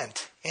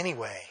bent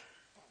anyway,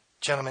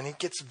 gentlemen, it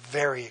gets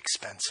very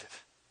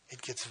expensive.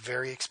 It gets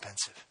very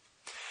expensive.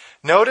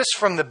 Notice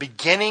from the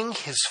beginning,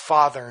 his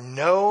father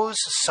knows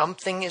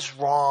something is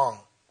wrong.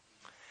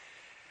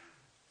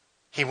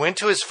 He went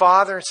to his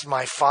father and said,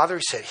 "My father,"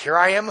 he said, "Here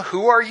I am.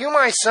 Who are you,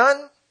 my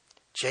son?"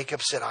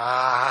 Jacob said,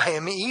 "I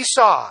am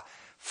Esau."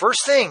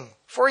 First thing,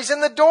 before he's in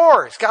the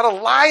door, he's got to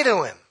lie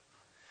to him.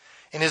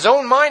 In his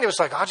own mind, it was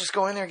like, I'll just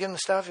go in there and give him the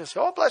stuff. He'll say,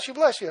 "Oh, bless you,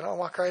 bless you." And I'll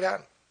walk right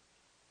out.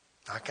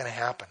 Not going to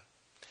happen.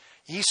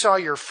 Esau,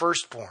 your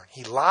firstborn.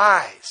 He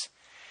lies.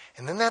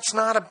 And then that's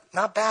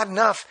not bad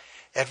enough.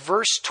 At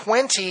verse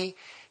 20,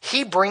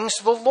 he brings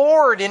the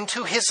Lord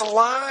into his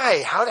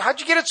lie. How'd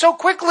you get it so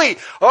quickly?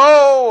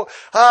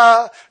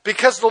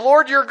 Because the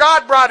Lord your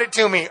God brought it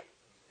to me.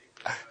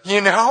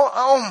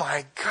 Oh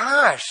my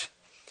gosh.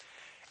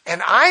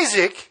 And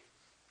Isaac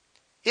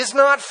is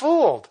not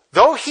fooled.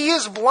 Though he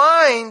is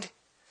blind,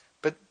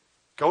 but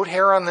goat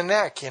hair on the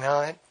neck,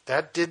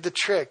 that did the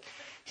trick.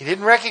 He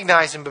didn't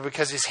recognize him, but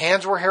because his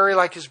hands were hairy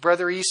like his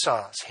brother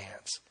Esau's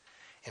hands.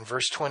 In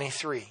verse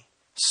 23,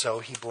 so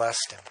he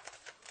blessed him.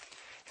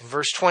 In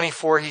verse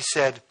 24, he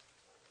said,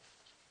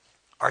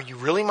 are you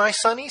really my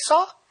son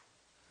Esau?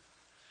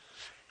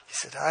 He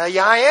said,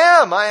 yeah, I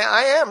am.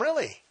 I am,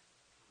 really.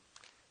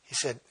 He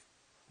said,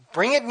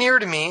 bring it near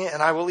to me,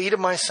 and I will eat of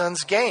my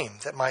son's game,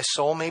 that my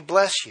soul may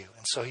bless you.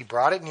 And so he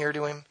brought it near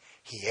to him.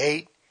 He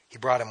ate. He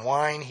brought him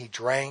wine. He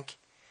drank.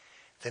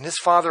 Then his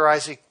father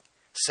Isaac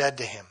said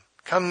to him,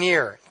 come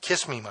near, and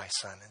kiss me, my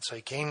son. And so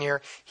he came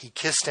near, he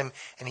kissed him,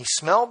 and he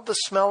smelled the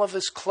smell of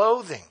his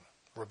clothing,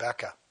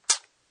 Rebekah.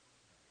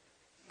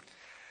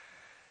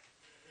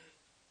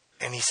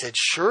 And he said,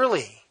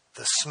 surely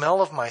the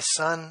smell of my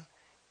son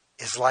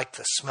is like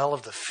the smell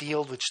of the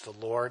field which the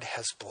Lord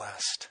has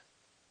blessed.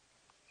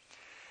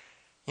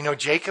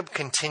 Jacob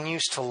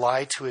continues to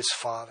lie to his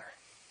father.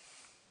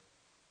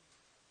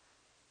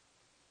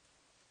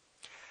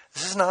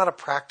 This is not a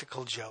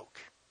practical joke.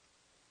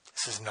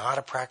 This is not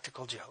a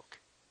practical joke.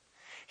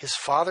 His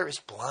father is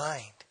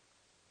blind.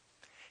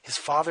 His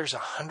father's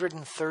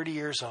 130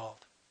 years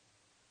old.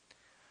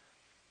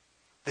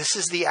 This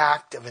is the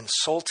act of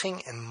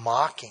insulting and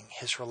mocking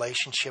his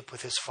relationship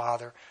with his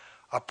father,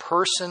 a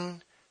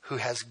person who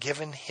has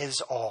given his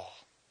all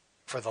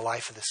for the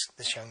life of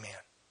this young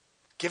man,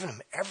 given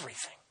him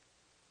everything.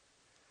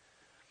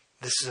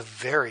 This is a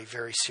very,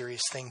 very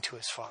serious thing to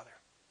his father.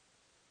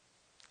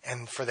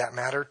 And for that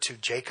matter, to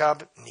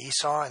Jacob and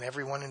Esau and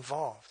everyone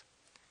involved.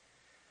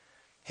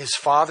 His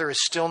father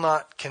is still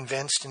not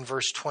convinced in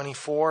verse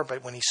 24,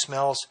 but when he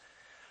smells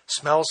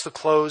the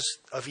clothes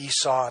of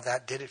Esau,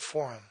 that did it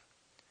for him.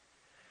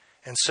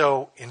 And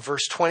so in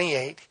verse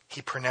 28,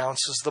 he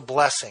pronounces the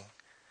blessing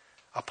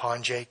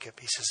upon Jacob.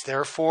 He says,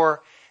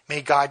 therefore,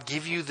 may God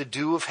give you the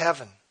dew of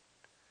heaven,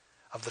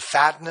 of the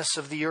fatness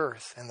of the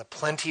earth, and the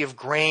plenty of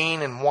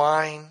grain and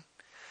wine.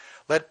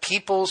 Let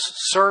peoples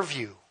serve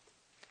you,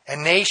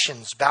 and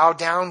nations bow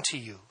down to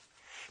you.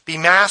 Be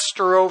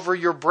master over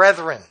your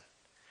brethren,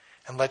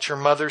 and let your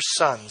mother's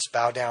sons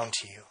bow down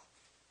to you.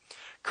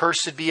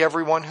 Cursed be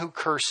everyone who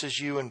curses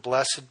you, and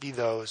blessed be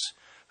those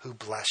who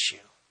bless you.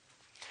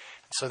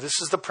 So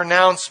this is the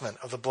pronouncement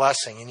of the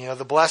blessing. And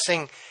the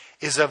blessing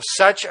is of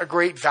such a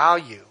great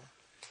value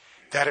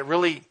that it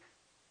really,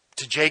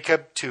 to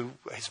Jacob, to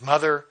his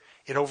mother,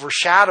 it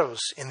overshadows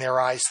in their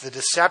eyes the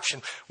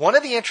deception. One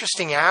of the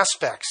interesting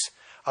aspects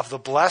of the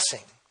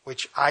blessing,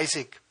 which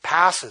Isaac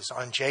passes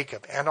on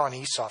Jacob and on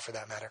Esau for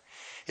that matter,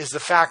 is the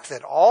fact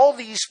that all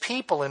these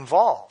people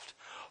involved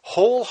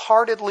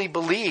wholeheartedly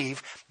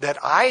believe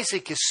that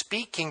Isaac is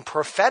speaking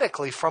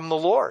prophetically from the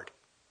Lord.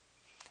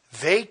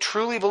 They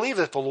truly believe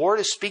that the Lord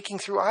is speaking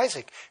through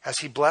Isaac as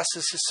he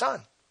blesses his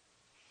son.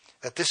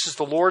 That this is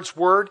the Lord's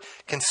word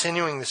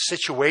continuing the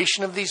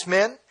situation of these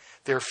men,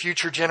 their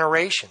future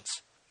generations.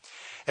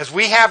 As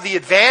we have the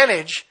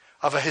advantage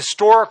of a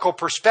historical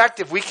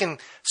perspective, we can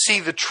see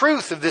the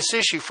truth of this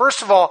issue.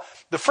 First of all,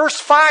 the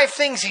first 5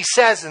 things he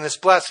says in this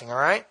blessing, all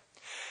right?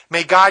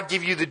 May God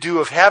give you the dew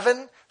of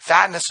heaven,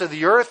 fatness of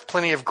the earth,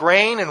 plenty of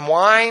grain and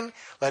wine.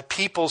 Let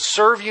peoples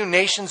serve you,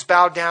 nations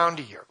bow down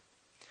to you.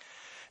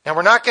 Now,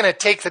 we're not going to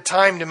take the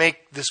time to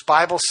make this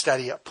Bible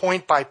study a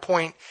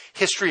point-by-point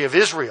history of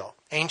Israel,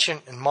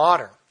 ancient and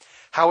modern.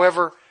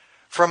 However,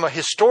 from a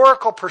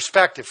historical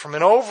perspective, from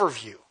an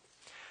overview,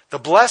 the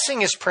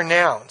blessing is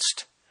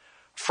pronounced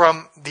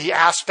from the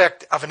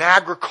aspect of an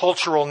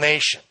agricultural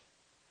nation.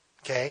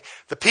 Okay?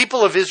 The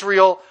people of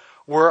Israel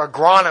were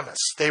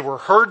agronomists. They were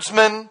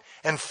herdsmen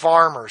and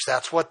farmers.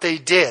 That's what they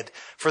did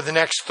for the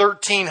next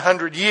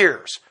 1,300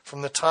 years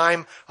from the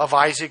time of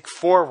Isaac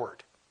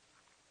forward.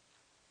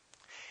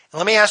 And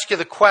let me ask you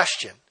the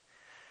question.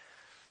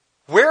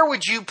 Where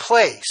would you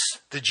place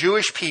the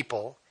Jewish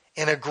people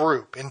in a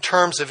group in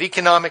terms of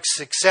economic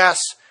success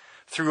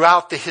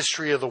throughout the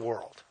history of the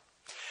world?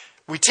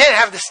 We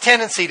have this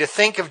tendency to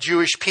think of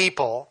Jewish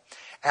people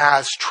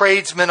as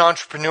tradesmen,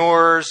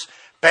 entrepreneurs,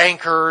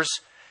 bankers.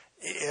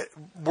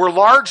 We're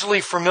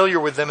largely familiar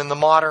with them in the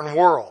modern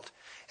world.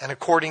 And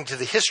according to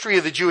the history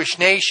of the Jewish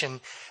nation,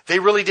 they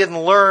really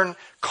didn't learn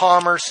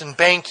commerce and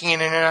banking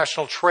and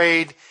international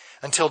trade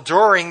until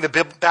during the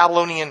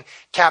Babylonian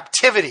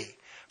captivity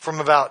from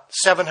about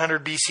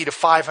 700 BC to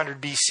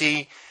 500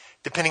 BC,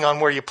 depending on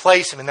where you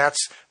place them. And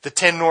that's the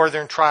 10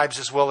 northern tribes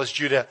as well as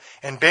Judah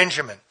and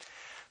Benjamin.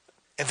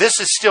 And this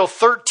is still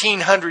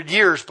 1,300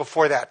 years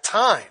before that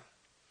time.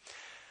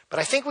 But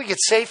I think we could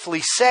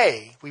safely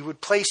say we would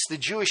place the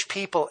Jewish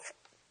people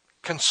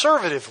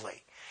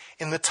conservatively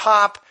in the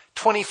top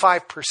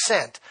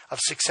 25% of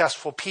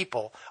successful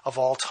people of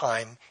all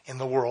time in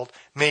the world,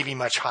 maybe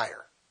much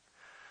higher.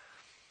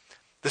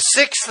 The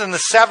sixth and the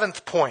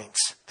seventh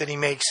points that he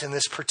makes in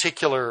this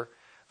particular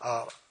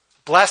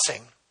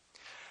blessing: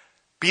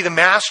 be the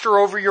master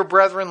over your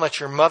brethren, let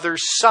your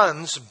mother's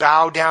sons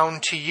bow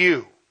down to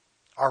you,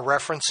 are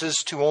references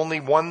to only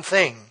one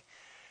thing,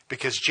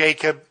 because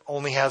Jacob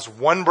only has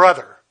one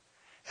brother,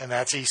 and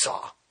that's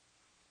Esau.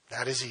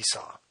 That is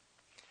Esau.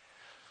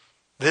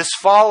 This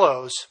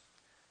follows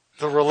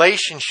the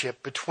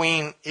relationship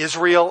between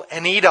Israel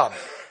and Edom.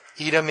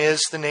 Edom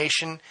is the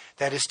nation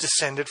that is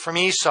descended from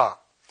Esau.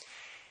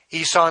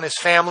 Esau and his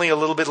family, a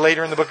little bit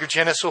later in the book of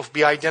Genesis, will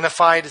be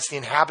identified as the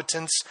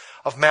inhabitants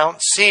of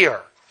Mount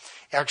Seir.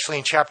 Actually,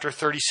 in chapter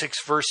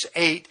 36, verse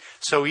 8,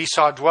 so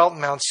Esau dwelt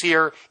in Mount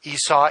Seir.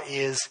 Esau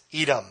is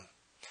Edom.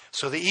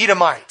 So the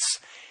Edomites,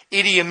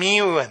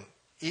 Idumean.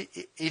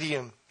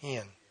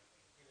 Yeah,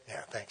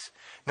 thanks.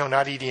 No,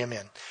 not Idi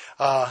Amin.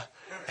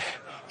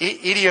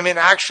 Idi Amin.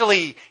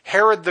 Actually,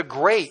 Herod the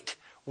Great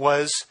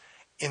was,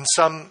 in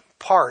some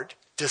part,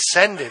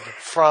 descended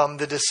from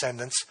the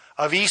descendants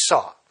of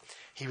Esau.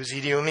 He was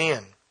Idi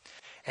Amin.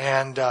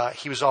 And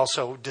he was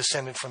also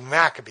descended from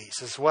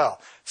Maccabees as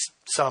well.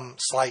 Some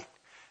slight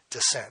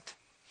descent.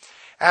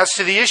 As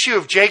to the issue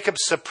of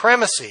Jacob's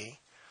supremacy,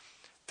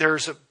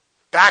 there's a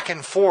back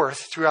and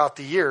forth throughout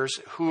the years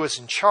who was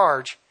in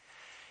charge.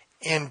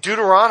 In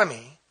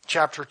Deuteronomy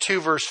chapter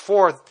 2, verse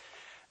 4,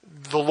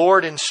 the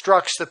Lord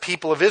instructs the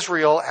people of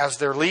Israel as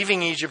they're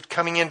leaving Egypt,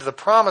 coming into the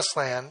promised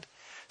land,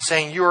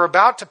 saying, you are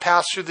about to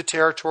pass through the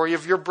territory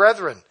of your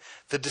brethren,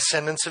 the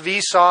descendants of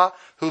Esau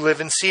who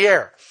live in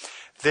Seir.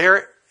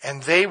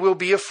 And they will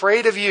be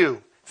afraid of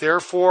you.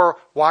 Therefore,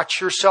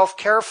 watch yourself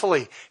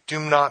carefully. Do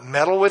not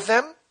meddle with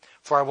them,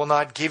 for I will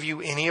not give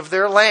you any of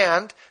their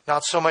land,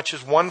 not so much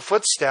as one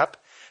footstep,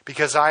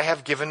 because I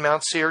have given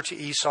Mount Seir to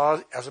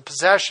Esau as a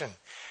possession.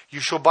 You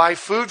shall buy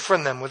food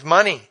from them with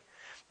money,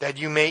 that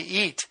you may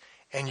eat,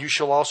 and you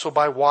shall also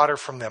buy water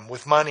from them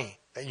with money,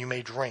 that you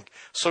may drink.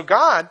 So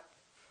God,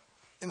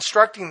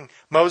 instructing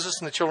Moses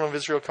and the children of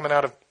Israel coming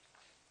out of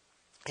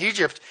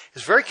Egypt,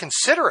 is very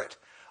considerate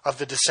of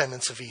the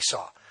descendants of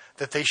Esau,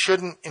 that they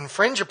shouldn't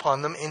infringe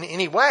upon them in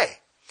any way.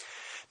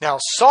 Now,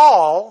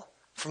 Saul,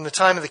 from the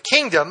time of the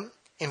kingdom,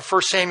 in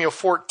 1 Samuel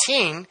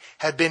 14,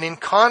 had been in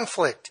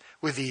conflict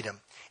with Edom.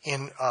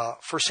 In 1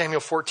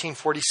 Samuel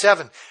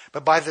 14:47.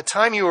 But by the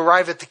time you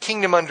arrive at the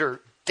kingdom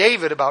under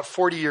David, about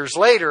 40 years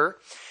later,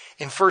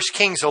 in 1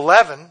 Kings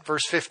 11,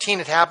 verse 15,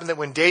 it happened that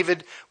when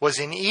David was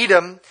in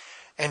Edom,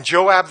 and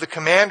Joab, the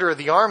commander of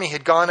the army,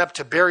 had gone up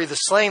to bury the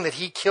slain, that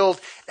he killed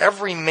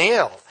every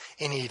male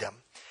in Edom.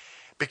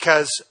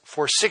 Because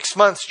for 6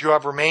 months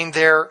Joab remained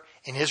there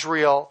in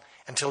Israel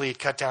until he had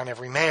cut down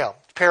every male.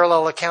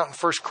 Parallel account in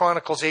 1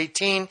 Chronicles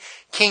 18.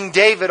 King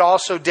David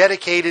also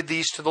dedicated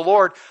these to the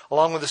Lord,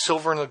 along with the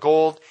silver and the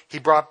gold he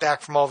brought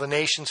back from all the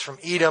nations, from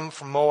Edom,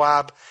 from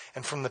Moab,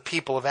 and from the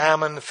people of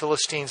Ammon, the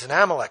Philistines, and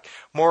Amalek.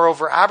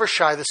 Moreover,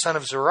 Abishai, the son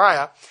of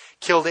Zeruiah,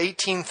 killed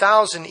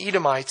 18,000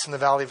 Edomites in the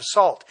Valley of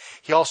Salt.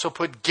 He also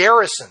put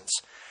garrisons.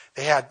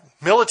 They had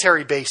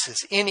military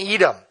bases in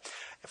Edom.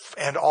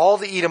 And all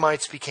the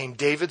Edomites became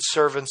David's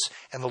servants,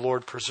 and the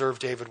Lord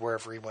preserved David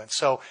wherever he went.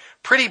 So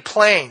pretty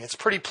plain. It's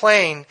pretty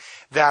plain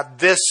that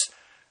this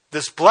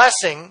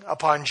blessing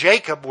upon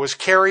Jacob was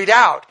carried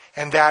out,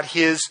 and that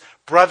his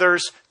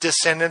brothers'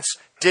 descendants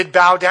did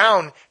bow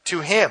down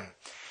to him.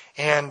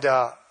 And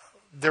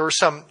there were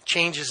some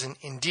changes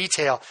in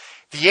detail.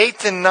 The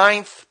 8th and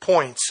 9th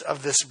points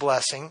of this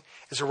blessing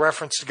is a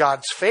reference to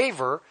God's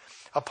favor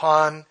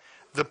upon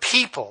the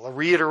people, a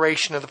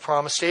reiteration of the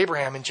promise to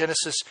Abraham. In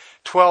Genesis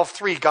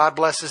 12:3, God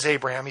blesses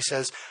Abraham. He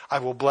says, I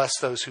will bless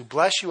those who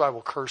bless you, I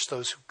will curse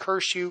those who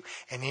curse you,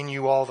 and in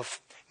you all the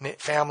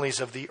families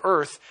of the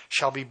earth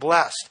shall be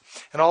blessed.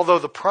 And although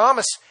the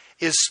promise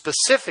is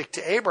specific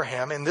to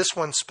Abraham, and this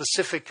one's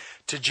specific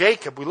to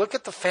Jacob, we look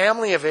at the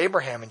family of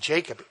Abraham and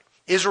Jacob,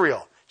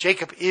 Israel.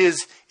 Jacob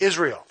is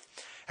Israel.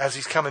 As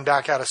he's coming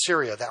back out of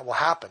Syria, that will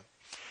happen.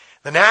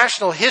 The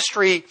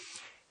history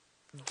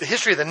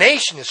of the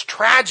nation is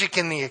tragic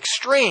in the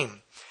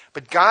extreme,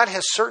 but God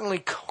has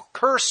certainly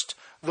cursed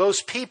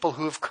those people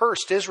who have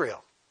cursed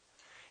Israel.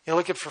 You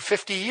look at, for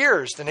 50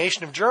 years, the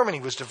nation of Germany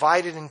was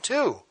divided in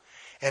two,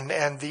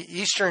 and the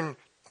East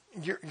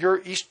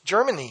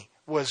Germany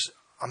was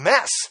a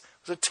mess.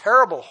 It was a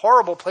terrible,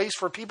 horrible place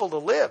for people to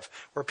live,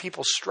 where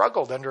people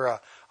struggled under a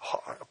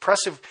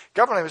oppressive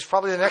government. It was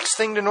probably the next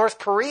thing to North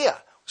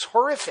Korea. It was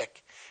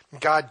horrific.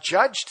 God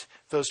judged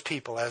those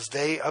people as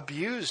they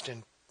abused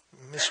and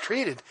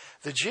mistreated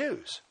the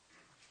Jews.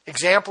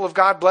 Example of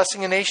God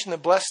blessing a nation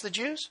that blessed the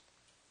Jews?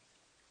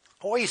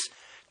 Always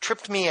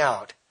tripped me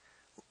out.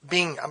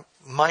 Being a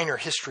minor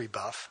history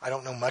buff, I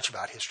don't know much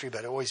about history,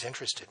 but it always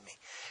interested me.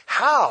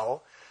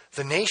 How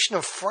the nation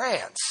of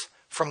France,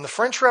 from the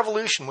French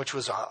Revolution, which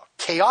was a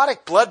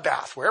chaotic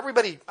bloodbath where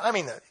everybody,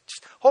 the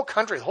whole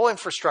country, the whole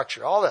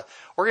infrastructure, all the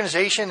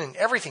organization and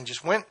everything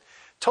just went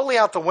totally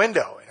out the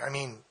window.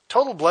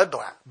 Total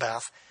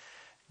bloodbath.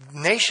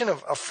 nation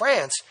of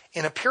France,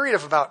 in a period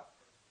of about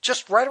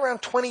just right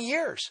around 20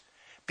 years,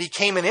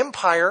 became an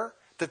empire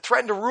that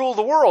threatened to rule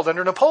the world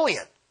under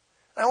Napoleon.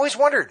 I always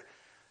wondered,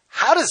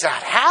 how does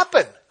that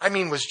happen? I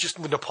mean, was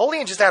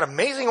Napoleon just that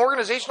amazing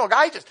organizational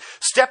guy, just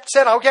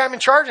said, okay, I'm in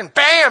charge, and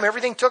bam,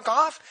 everything took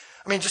off?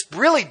 I mean, just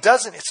really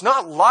doesn't, it's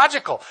not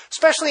logical,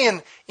 especially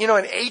in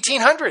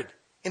 1800,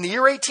 in the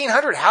year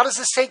 1800. How does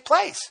this take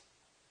place?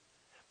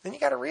 Then you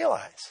got to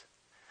realize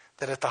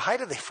that at the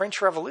height of the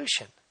French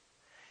Revolution,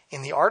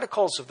 in the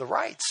Articles of the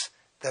Rights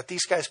that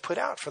these guys put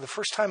out for the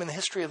first time in the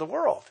history of the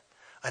world,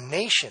 a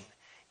nation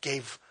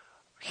gave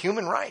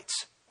human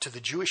rights to the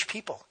Jewish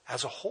people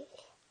as a whole.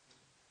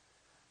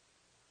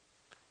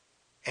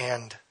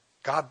 And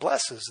God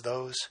blesses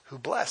those who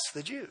bless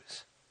the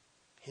Jews.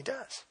 He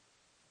does.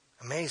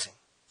 Amazing.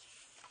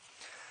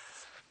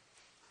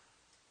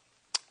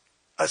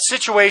 A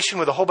situation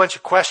with a whole bunch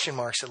of question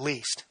marks, at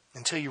least,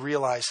 until you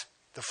realize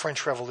the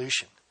French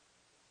Revolution.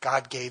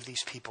 God gave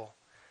these people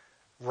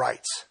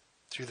rights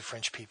through the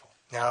French people.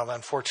 Now,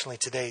 unfortunately,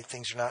 today,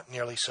 things are not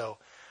nearly so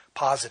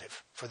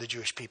positive for the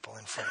Jewish people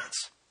in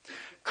France.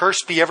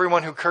 Cursed be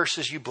everyone who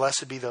curses you,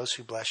 blessed be those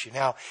who bless you.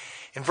 Now,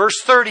 in verse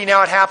 30,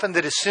 now it happened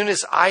that as soon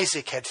as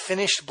Isaac had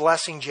finished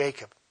blessing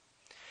Jacob,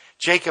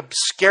 Jacob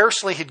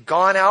scarcely had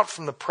gone out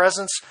from the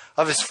presence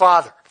of his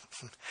father.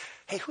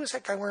 Hey, who is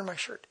that guy wearing my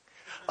shirt?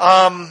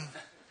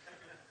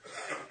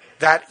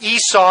 That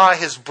Esau,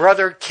 his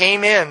brother,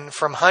 came in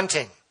from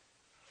hunting.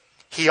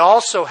 He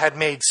also had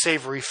made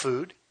savory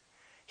food.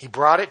 He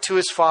brought it to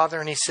his father,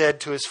 and he said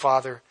to his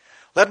father,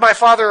 "Let my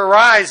father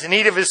arise and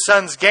eat of his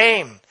son's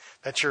game,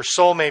 that your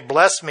soul may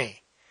bless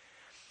me."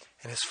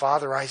 And his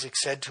father Isaac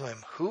said to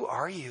him, "Who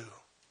are you?"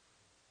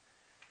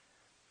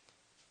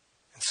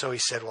 And so he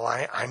said, "Well,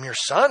 I'm your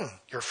son,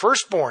 your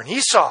firstborn,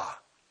 Esau."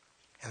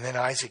 And then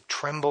Isaac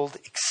trembled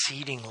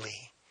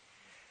exceedingly.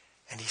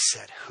 And he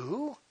said,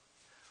 "Who?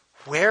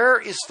 Where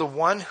is the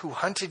one who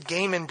hunted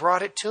game and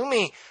brought it to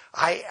me?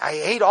 I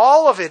ate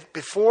all of it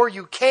before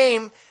you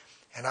came,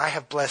 and I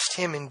have blessed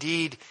him.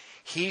 Indeed,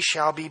 he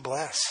shall be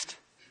blessed."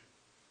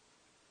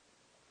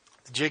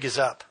 The jig is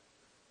up.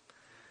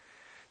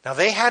 Now,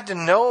 they had to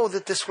know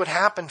that this would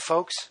happen,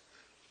 folks.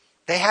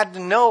 They had to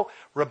know.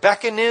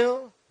 Rebekah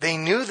knew. They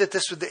knew that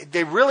this would.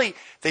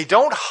 They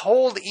don't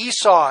hold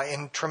Esau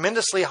in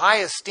tremendously high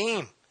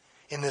esteem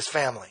in this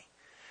family.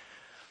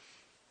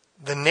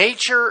 The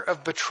nature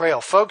of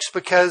betrayal, folks,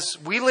 because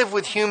we live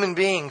with human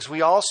beings,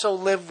 we also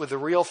live with the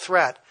real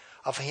threat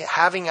of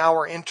having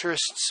our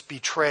interests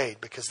betrayed,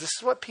 because this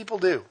is what people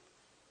do.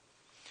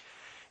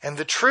 And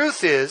the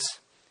truth is,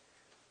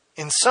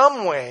 in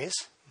some ways,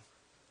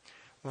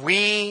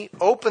 we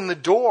open the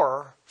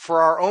door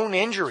for our own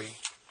injury.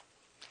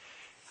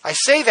 I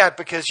say that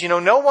because,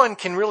 no one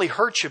can really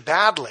hurt you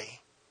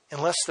badly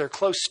unless they're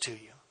close to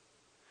you.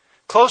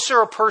 Closer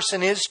a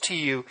person is to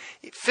you,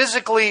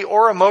 physically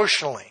or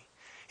emotionally,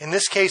 in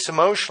this case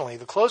emotionally,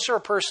 the closer a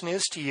person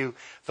is to you,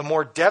 the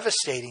more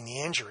devastating the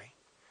injury.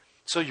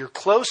 So your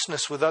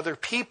closeness with other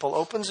people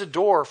opens a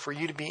door for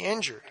you to be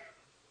injured.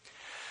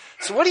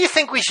 So what do you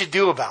think we should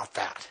do about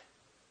that?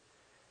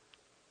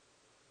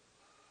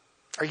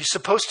 Are you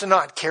supposed to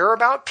not care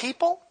about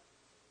people?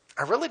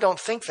 I really don't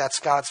think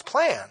that's God's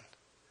plan.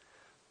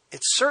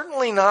 It's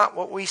certainly not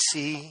what we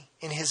see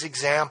in his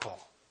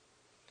example.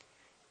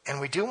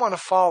 And we do want to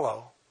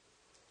follow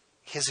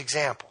his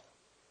example.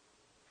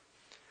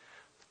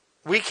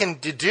 We can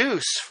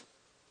deduce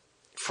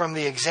from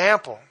the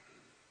example,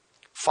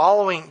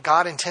 following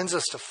God intends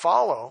us to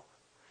follow,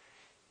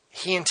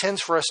 he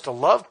intends for us to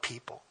love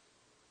people.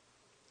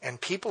 And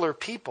people are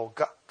people.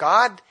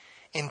 God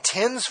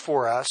intends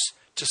for us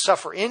to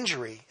suffer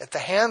injury at the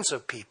hands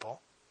of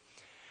people,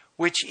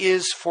 which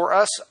is for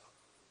us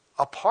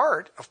a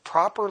part of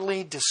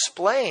properly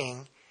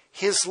displaying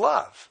his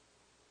love,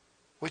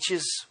 which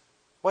is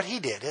what he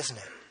did, isn't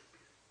it?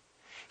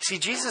 See,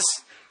 Jesus,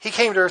 he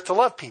came to earth to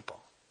love people.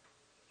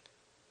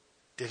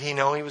 Did he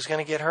know he was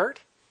going to get hurt?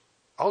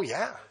 Oh,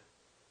 yeah.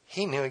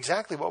 He knew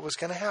exactly what was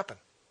going to happen.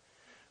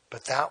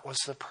 But that was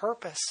the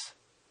purpose.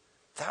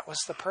 That was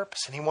the purpose.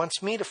 And he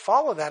wants me to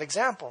follow that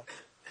example.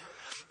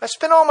 I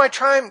spend all my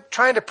time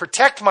trying to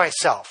protect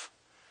myself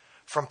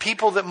from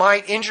people that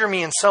might injure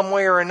me in some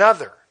way or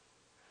another.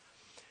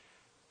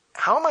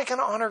 How am I going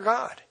to honor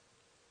God?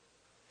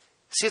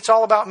 See, it's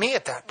all about me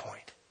at that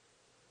point.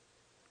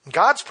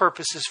 God's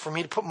purpose is for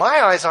me to put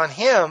my eyes on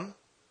him,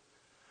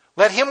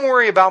 let him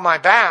worry about my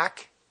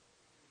back,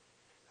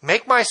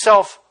 make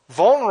myself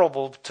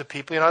vulnerable to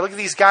people. I look at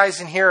these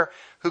guys in here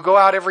who go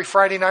out every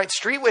Friday night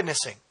street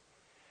witnessing.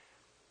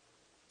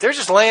 They're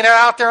just laying it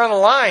out there on the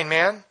line,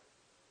 man.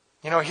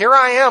 Here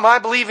I am. I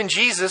believe in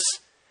Jesus.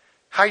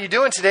 How you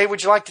doing today?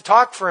 Would you like to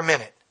talk for a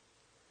minute?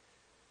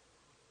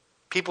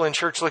 People in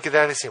church look at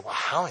that and say, "Well,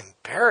 how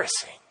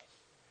embarrassing.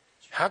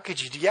 How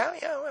could you do?" Yeah,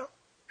 well.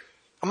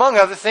 Among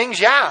other things,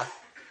 yeah.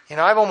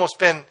 I've almost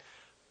been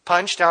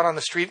punched out on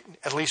the street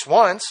at least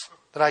once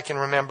that I can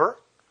remember.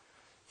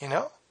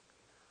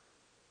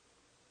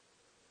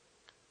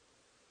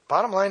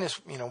 Bottom line is,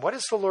 what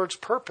is the Lord's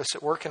purpose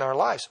at work in our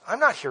lives?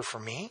 I'm not here for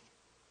me.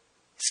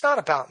 It's not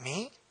about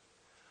me.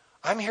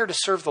 I'm here to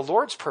serve the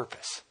Lord's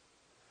purpose.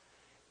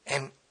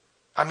 And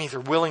I'm either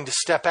willing to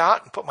step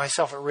out and put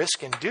myself at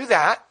risk and do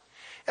that.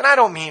 And I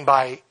don't mean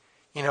by,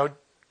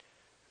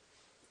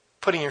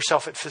 putting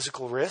yourself at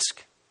physical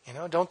risk.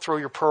 Don't throw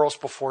your pearls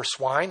before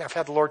swine. I've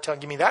had the Lord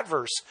give me that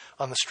verse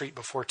on the street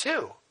before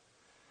too.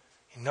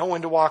 You know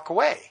when to walk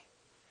away.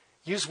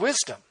 Use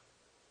wisdom.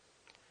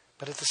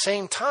 But at the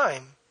same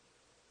time,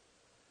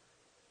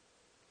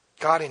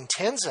 God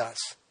intends us.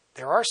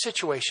 There are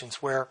situations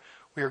where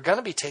we are going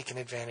to be taken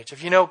advantage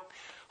of.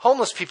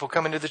 Homeless people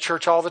come into the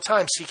church all the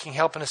time seeking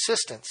help and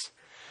assistance.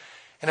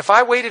 And if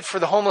I waited for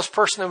the homeless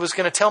person that was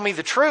going to tell me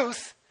the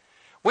truth,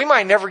 we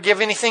might never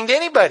give anything to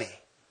anybody.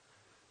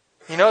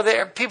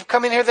 People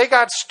come in here, they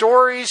got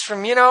stories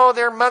from,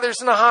 their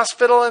mother's in the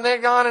hospital and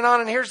they're on,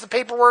 and here's the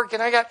paperwork,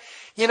 and I got,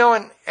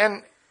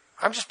 and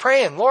I'm just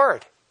praying,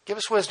 Lord, give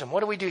us wisdom.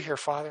 What do we do here,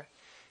 Father?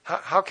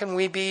 How can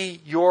we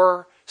be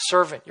your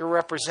servant, your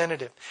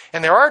representative?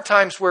 And there are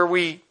times where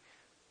we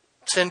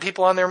send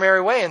people on their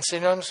merry way and say,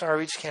 no, I'm sorry,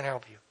 we just can't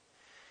help you.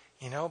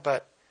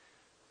 But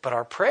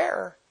our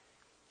prayer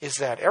is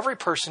that every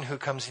person who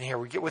comes in here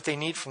will get what they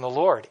need from the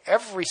Lord.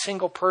 Every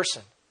single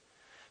person.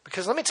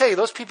 Because let me tell you,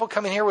 those people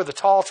come in here with a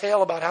tall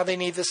tale about how they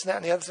need this and that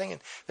and the other thing,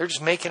 and they're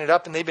just making it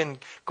up, and they've been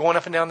going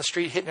up and down the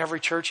street, hitting every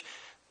church.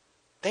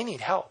 They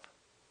need help.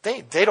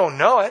 They don't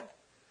know it,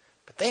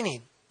 but they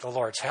need the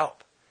Lord's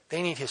help.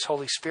 They need His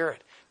Holy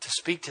Spirit to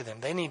speak to them.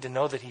 They need to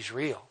know that He's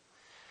real.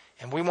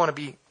 And we want to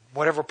be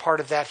whatever part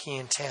of that He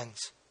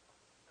intends.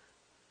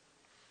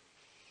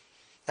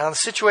 Now, the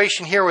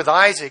situation here with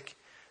Isaac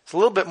is a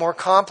little bit more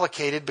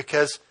complicated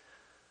because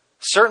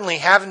certainly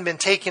having been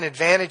taken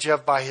advantage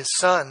of by his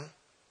son,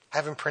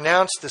 having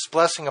pronounced this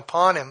blessing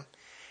upon him,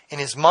 in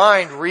his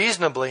mind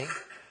reasonably,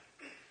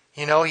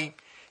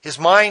 his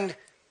mind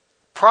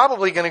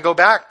probably going to go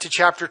back to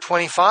chapter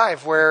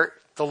 25 where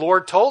the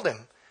Lord told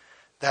him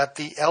that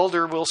the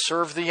elder will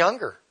serve the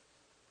younger.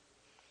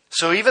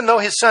 So even though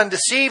his son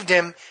deceived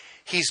him,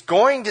 he's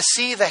going to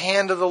see the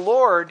hand of the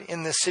Lord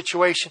in this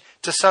situation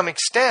to some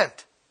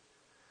extent.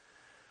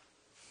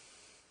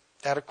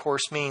 That, of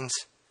course, means,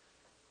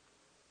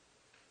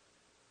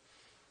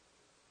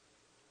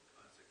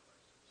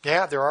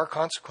 there are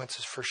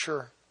consequences for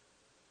sure.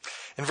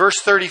 In verse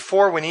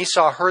 34, when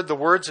Esau heard the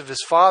words of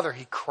his father,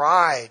 he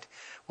cried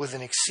with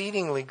an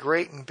exceedingly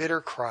great and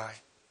bitter cry.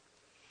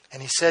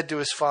 And he said to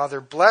his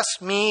father, "Bless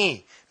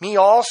me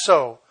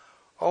also,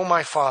 O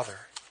my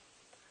father."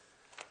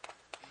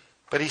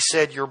 But he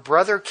said, "Your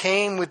brother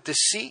came with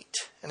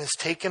deceit and has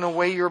taken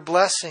away your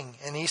blessing."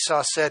 And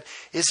Esau said,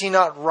 "Is he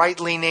not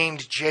rightly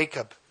named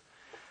Jacob?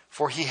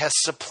 For he has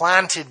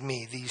supplanted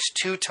me these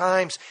 2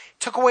 times.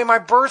 Took away my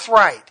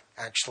birthright."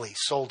 Actually,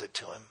 sold it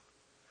to him.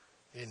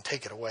 He didn't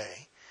take it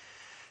away.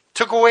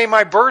 Took away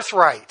my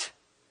birthright.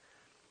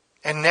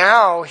 And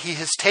now he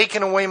has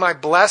taken away my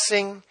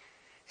blessing.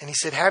 And he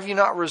said, "Have you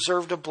not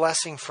reserved a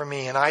blessing for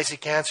me?" And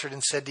Isaac answered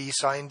and said to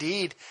Esau,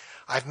 "Indeed,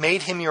 I've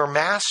made him your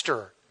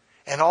master.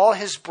 And all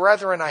his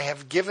brethren I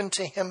have given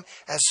to him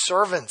as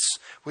servants.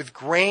 With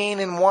grain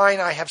and wine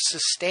I have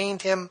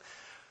sustained him.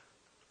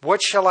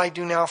 What shall I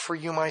do now for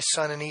you, my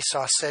son?" And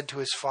Esau said to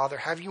his father,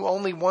 "Have you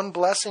only one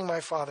blessing,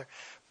 my father?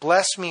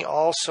 Bless me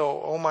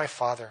also, O my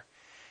father."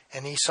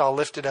 And Esau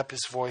lifted up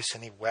his voice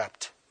and he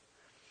wept.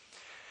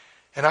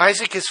 And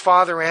Isaac his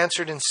father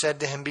answered and said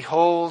to him,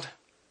 "Behold,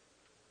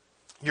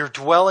 your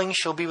dwelling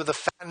shall be with the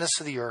fatness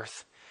of the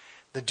earth,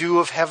 the dew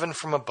of heaven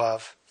from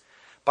above.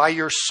 By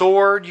your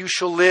sword you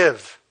shall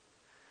live.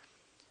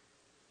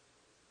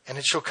 And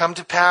it shall come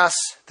to pass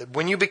that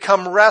when you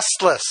become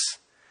restless,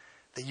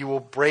 that you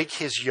will break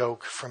his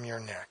yoke from your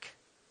neck."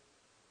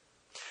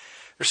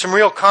 There's some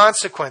real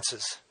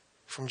consequences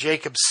from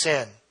Jacob's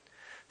sin.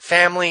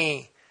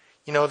 Family,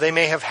 they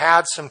may have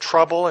had some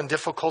trouble and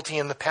difficulty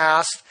in the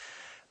past,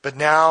 but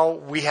now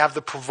we have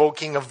the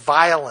provoking of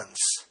violence.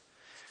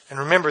 And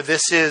remember,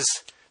 this is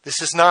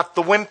not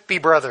the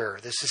wimpy brother.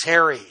 This is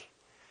Harry.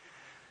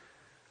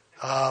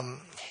 And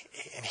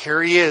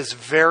here he is,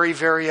 very,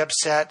 very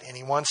upset, and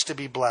he wants to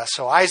be blessed.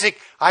 So Isaac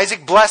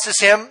blesses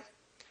him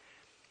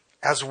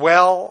as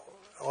well,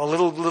 a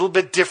little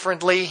bit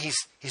differently.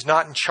 He's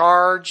not in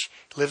charge.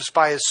 He lives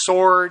by his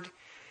sword.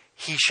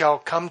 It shall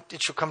come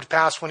to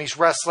pass when he's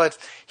restless,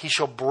 he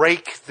shall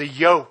break the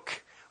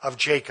yoke of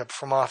Jacob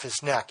from off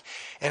his neck.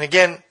 And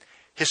again,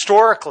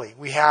 historically,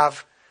 we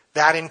have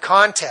that in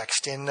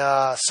context in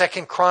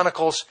 2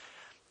 Chronicles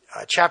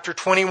chapter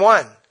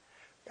 21.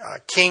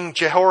 King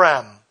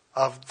Jehoram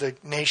of the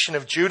nation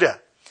of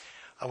Judah.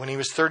 When he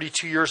was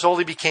 32 years old,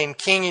 he became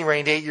king. He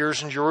reigned 8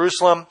 years in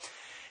Jerusalem.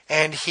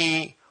 And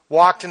he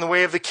walked in the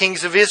way of the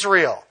kings of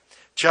Israel,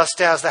 just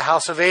as the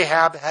house of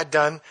Ahab had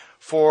done,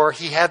 for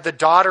he had the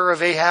daughter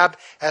of Ahab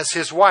as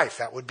his wife.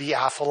 That would be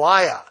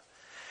Athaliah.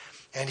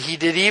 And he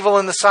did evil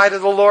in the sight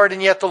of the Lord,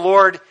 and yet the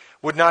Lord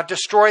would not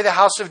destroy the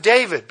house of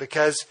David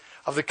because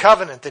of the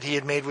covenant that he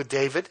had made with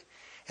David.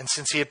 And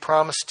since he had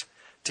promised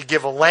to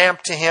give a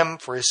lamp to him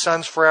for his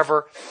sons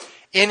forever.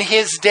 In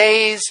his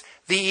days,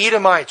 the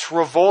Edomites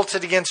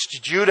revolted against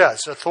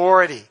Judah's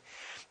authority.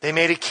 They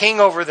made a king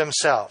over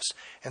themselves.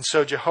 And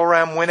so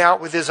Jehoram went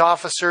out with his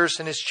officers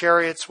and his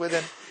chariots with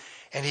him.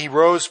 And he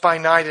rose by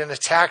night and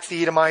attacked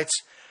the Edomites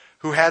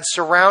who had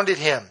surrounded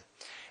him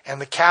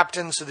and the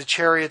captains of the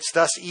chariots.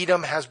 Thus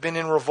Edom has been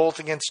in revolt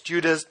against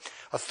Judah's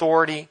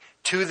authority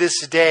to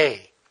this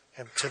day,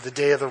 and to the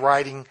day of the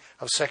writing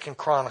of 2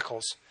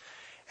 Chronicles.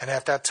 And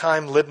at that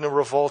time, Libnah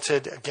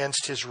revolted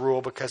against his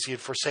rule because he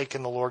had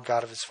forsaken the Lord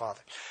God of his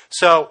father.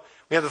 So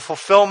we have the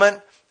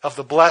fulfillment of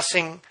the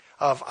blessing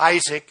of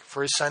Isaac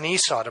for his son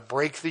Esau to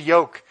break the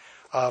yoke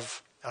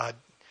of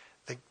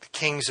the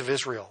kings of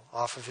Israel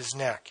off of his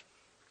neck.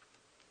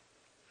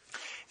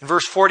 In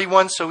verse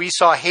 41, so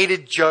Esau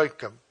hated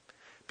Jacob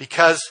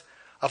because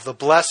of the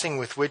blessing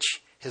with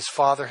which his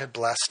father had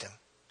blessed him.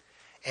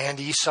 And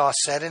Esau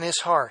said in his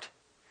heart,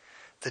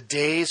 the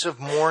days of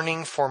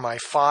mourning for my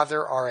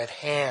father are at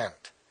hand.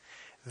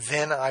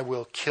 Then I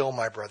will kill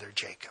my brother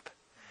Jacob.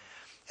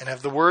 And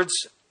of the words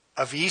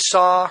of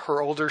Esau,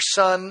 her older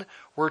son,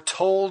 were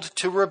told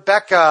to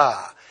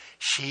Rebekah.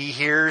 She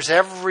hears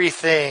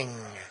everything.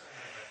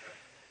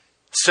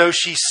 So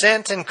she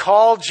sent and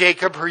called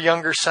Jacob, her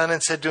younger son,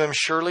 and said to him,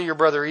 surely your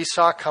brother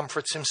Esau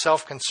comforts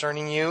himself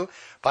concerning you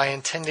by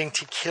intending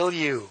to kill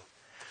you.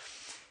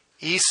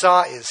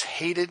 Esau is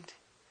hated.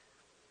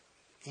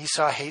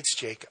 Esau hates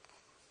Jacob.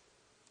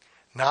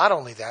 Not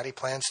only that, he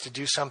plans to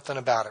do something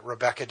about it.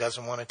 Rebekah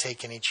doesn't want to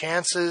take any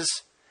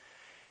chances,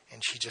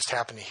 and she just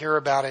happened to hear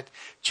about it.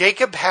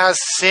 Jacob has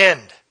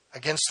sinned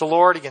against the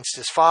Lord, against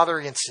his father,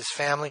 against his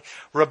family.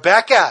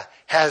 Rebekah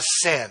has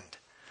sinned.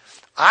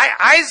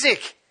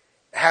 Isaac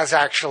has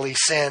actually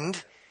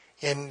sinned.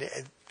 And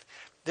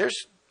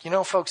there's,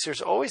 folks,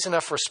 there's always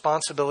enough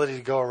responsibility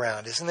to go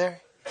around, isn't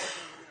there?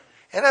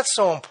 And that's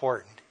so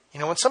important.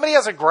 When somebody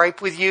has a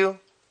gripe with you,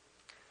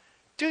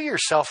 do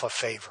yourself a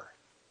favor.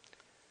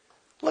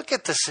 Look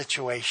at the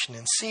situation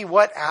and see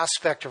what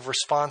aspect of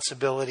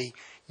responsibility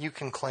you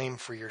can claim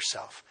for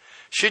yourself.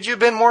 Should you have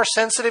been more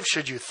sensitive?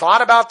 Should you have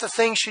thought about the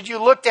thing? Should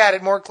you looked at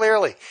it more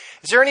clearly?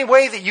 Is there any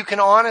way that you can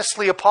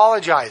honestly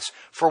apologize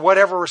for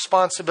whatever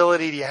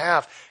responsibility you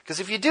have? Because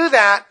if you do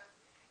that,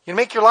 you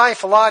make your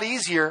life a lot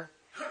easier.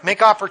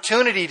 Make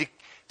opportunity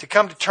to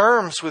come to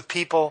terms with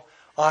people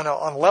on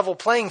a level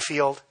playing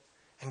field,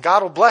 and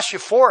God will bless you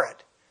for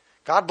it.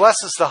 God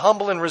blesses the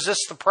humble and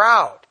resists the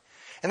proud.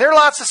 And there are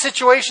lots of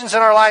situations in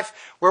our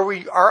life where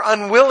we are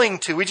unwilling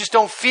to. We just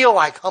don't feel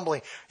like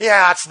humbling.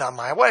 Yeah, it's not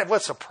mine.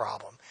 What's the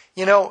problem?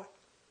 Don't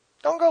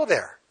go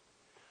there.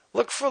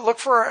 Look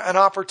for an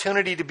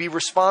opportunity to be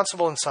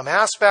responsible in some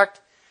aspect.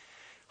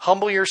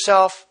 Humble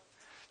yourself.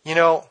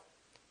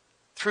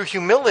 Through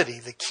humility,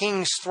 the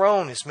king's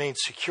throne is made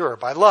secure.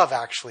 By love,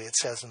 actually, it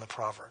says in the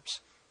Proverbs.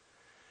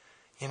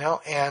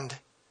 And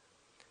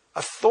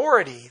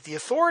authority, the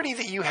authority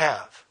that you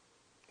have,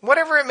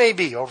 whatever it may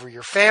be, over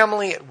your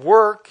family, at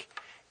work,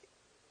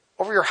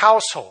 over your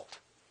household.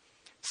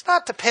 It's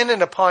not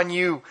dependent upon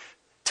you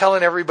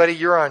telling everybody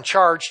you're on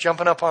charge,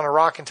 jumping up on a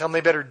rock and telling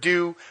them they better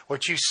do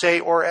what you say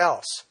or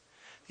else.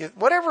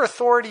 Whatever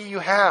authority you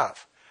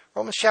have.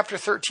 Romans chapter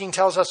 13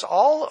 tells us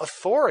all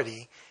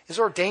authority is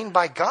ordained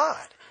by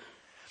God.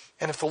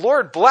 And if the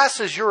Lord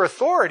blesses your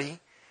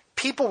authority,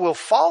 people will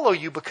follow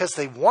you because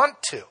they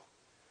want to.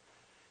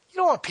 You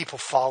don't want people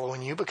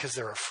following you because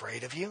they're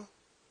afraid of you.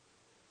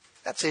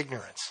 That's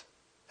ignorance.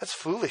 That's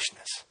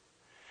foolishness.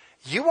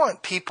 You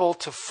want people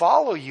to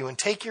follow you and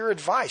take your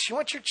advice. You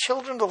want your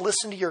children to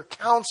listen to your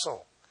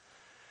counsel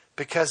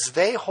because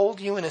they hold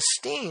you in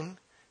esteem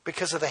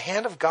because of the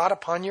hand of God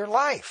upon your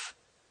life.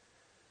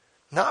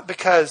 Not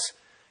because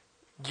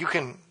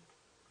you're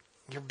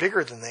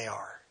bigger than they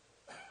are.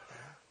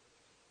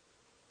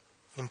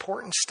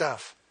 Important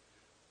stuff.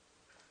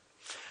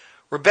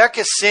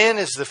 Rebekah's sin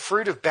is the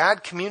fruit of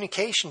bad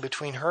communication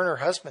between her and her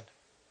husband.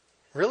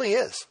 It really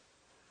is.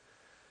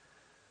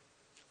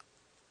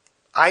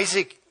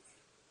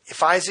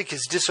 If Isaac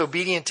is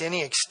disobedient to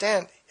any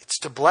extent, it's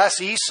to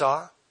bless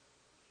Esau.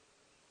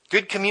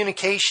 Good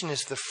communication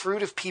is the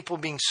fruit of people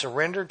being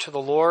surrendered to the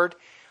Lord,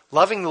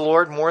 loving the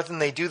Lord more than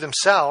they do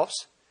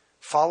themselves,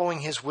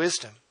 following his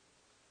wisdom.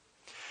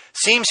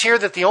 Seems here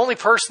that the only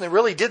person that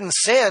really didn't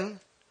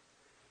sin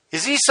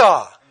is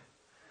Esau.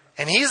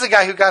 And he's the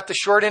guy who got the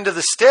short end of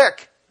the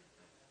stick.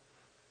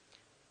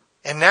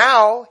 And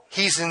now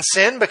he's in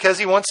sin because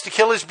he wants to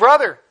kill his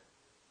brother.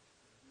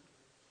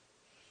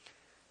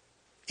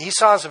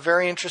 Esau is a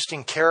very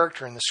interesting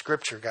character in the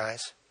scripture,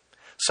 guys.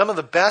 Some of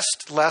the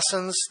best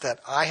lessons that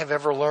I have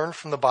ever learned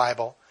from the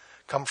Bible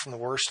come from the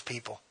worst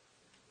people.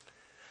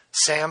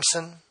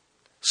 Samson,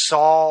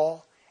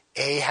 Saul,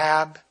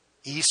 Ahab,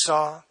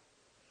 Esau.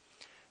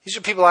 These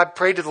are people I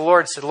prayed to the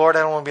Lord and said, Lord,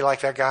 I don't want to be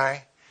like that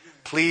guy.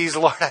 Please,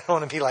 Lord, I don't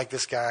want to be like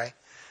this guy.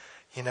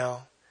 In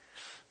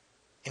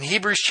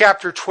Hebrews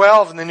chapter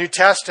 12 in the New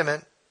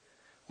Testament,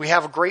 we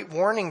have a great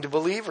warning to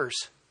believers.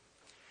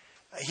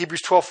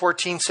 Hebrews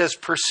 12:14 says,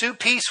 pursue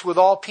peace with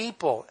all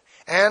people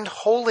and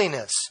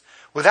holiness,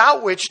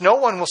 without which no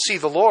one will see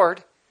the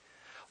Lord.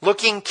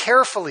 looking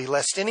carefully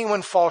lest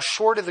anyone fall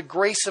short of the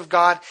grace of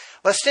God,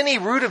 lest any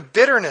root of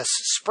bitterness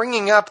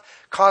springing up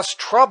cause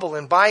trouble,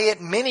 and by it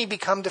many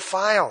become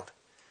defiled.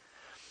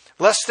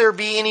 Lest there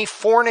be any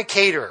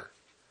fornicator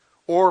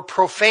or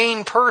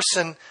profane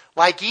person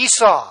like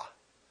Esau,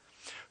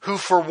 who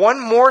for one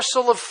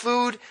morsel of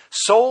food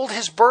sold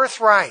his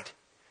birthright.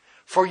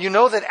 For you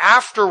know that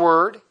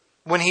afterward,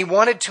 when he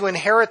wanted to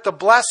inherit the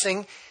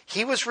blessing,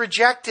 he was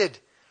rejected,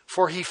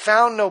 for he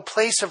found no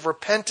place of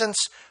repentance,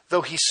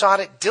 though he sought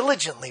it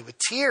diligently with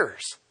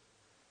tears.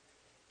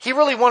 He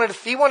wanted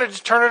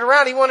to turn it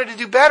around. He wanted to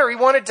do better.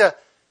 Not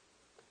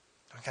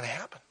going to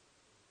happen.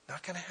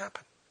 Not going to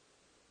happen.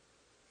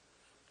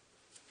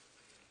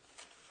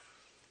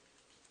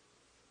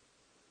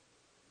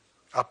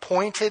 A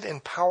pointed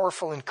and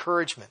powerful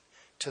encouragement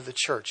to the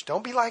church.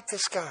 Don't be like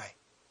this guy.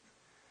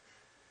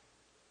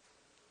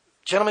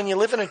 Gentlemen, you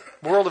live in a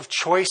world of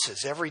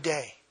choices every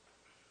day.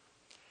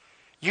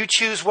 You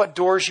choose what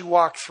doors you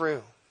walk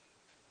through.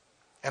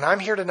 And I'm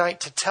here tonight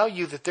to tell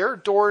you that there are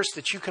doors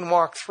that you can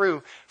walk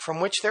through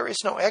from which there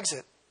is no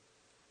exit.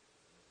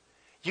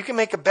 You can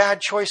make a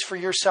bad choice for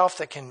yourself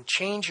that can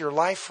change your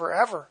life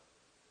forever.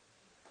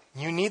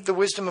 You need the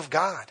wisdom of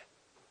God.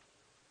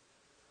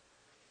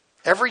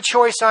 Every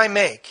choice I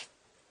make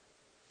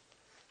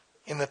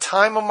in the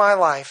time of my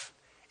life,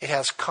 it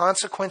has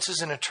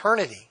consequences in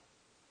eternity.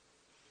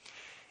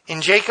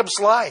 In Jacob's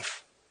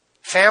life,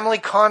 family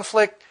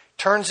conflict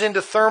turns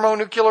into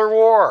thermonuclear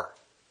war.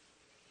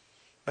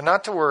 But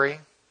not to worry,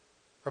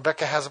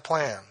 Rebekah has a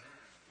plan.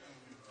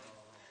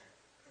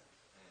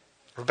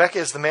 Rebekah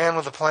is the man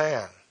with a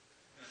plan.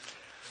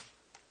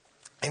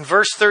 In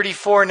verse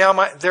 34,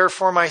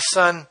 therefore my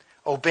son,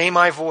 obey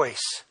my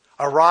voice.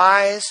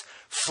 Arise,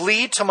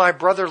 flee to my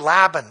brother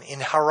Laban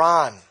in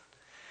Haran,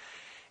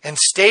 and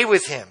stay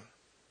with him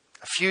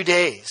a few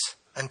days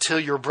until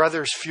your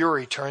brother's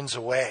fury turns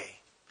away.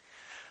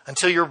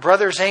 Until your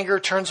brother's anger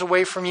turns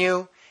away from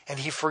you, and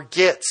he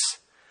forgets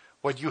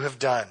what you have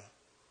done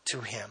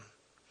to him.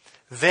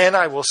 Then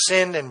I will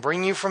send and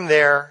bring you from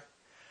there.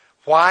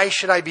 Why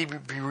should I be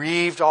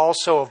bereaved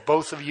also of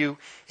both of you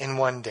in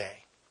one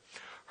day?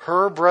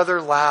 Her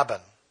brother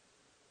Laban,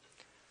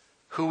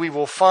 who we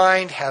will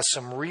find has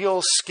some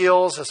real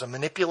skills as a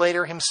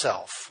manipulator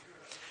himself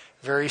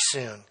very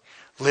soon,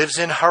 lives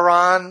in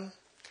Haran,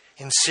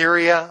 in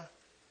Syria.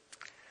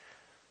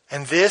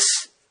 And this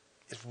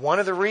is one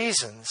of the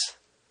reasons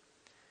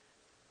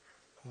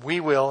we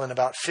will, in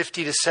about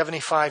 50 to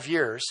 75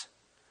 years,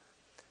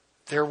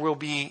 there will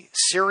be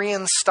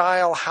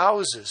Syrian-style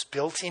houses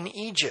built in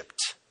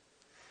Egypt,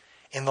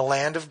 in the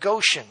land of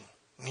Goshen,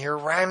 near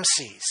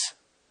Ramses.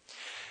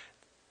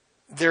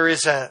 There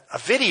is a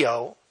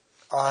video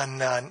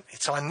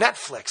it's on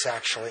Netflix,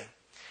 actually.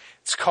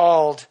 It's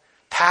called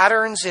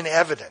Patterns in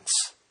Evidence,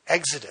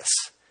 Exodus.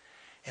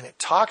 And it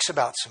talks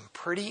about some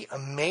pretty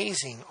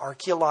amazing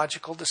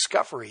archaeological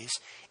discoveries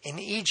in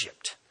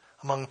Egypt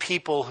among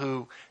people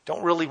who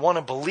don't really want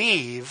to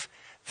believe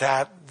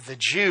that the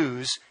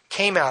Jews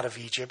came out of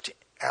Egypt,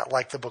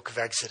 like the book of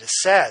Exodus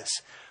says.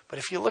 But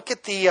if you look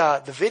at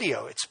the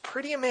video, it's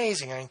pretty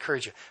amazing. I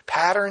encourage you.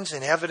 Patterns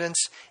in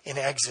Evidence in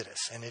Exodus.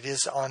 And it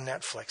is on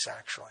Netflix,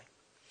 actually.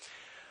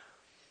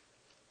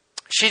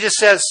 She just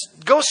says,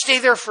 go stay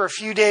there for a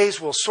few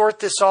days. We'll sort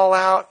this all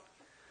out.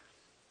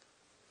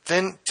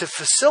 Then to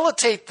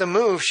facilitate the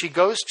move, she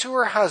goes to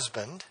her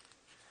husband.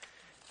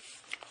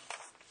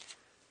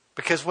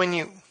 Because when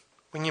you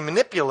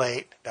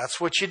manipulate,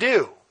 that's what you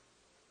do.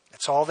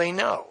 That's all they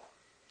know.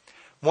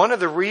 One of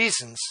the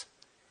reasons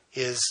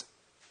is,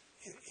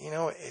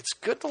 it's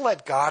good to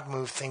let God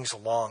move things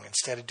along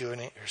instead of doing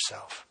it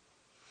yourself.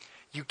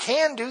 You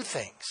can do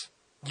things.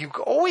 You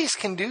always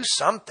can do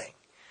something.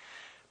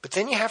 But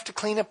then you have to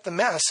clean up the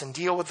mess and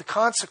deal with the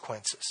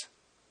consequences.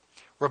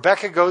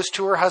 Rebekah goes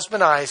to her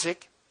husband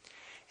Isaac.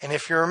 And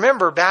if you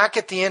remember, back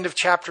at the end of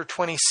chapter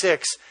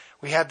 26,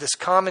 we had this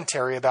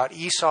commentary about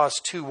Esau's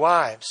two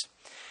wives.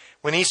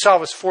 When Esau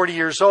was 40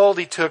 years old,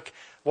 he took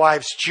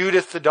wives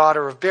Judith, the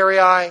daughter of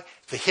Berai,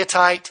 the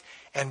Hittite,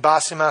 and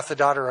Basemath, the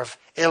daughter of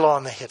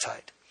Elon, the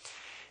Hittite.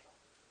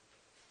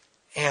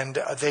 And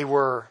they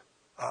were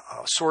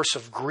a source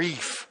of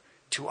grief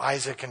to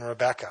Isaac and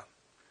Rebekah.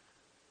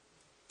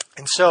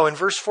 And so in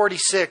verse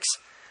 46,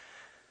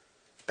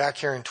 back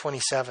here in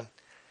 27,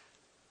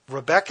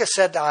 Rebekah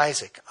said to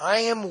Isaac, I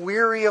am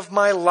weary of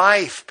my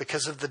life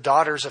because of the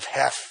daughters of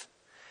Heth.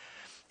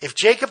 If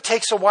Jacob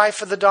takes a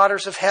wife of the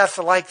daughters of Heth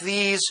like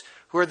these,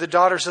 who are the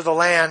daughters of the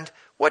land,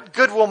 what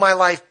good will my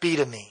life be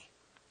to me?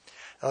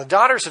 Now, the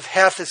daughters of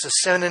Heth is a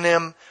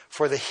synonym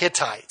for the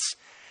Hittites.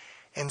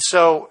 And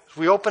so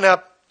we open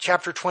up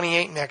chapter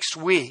 28 next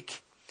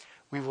week.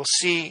 We will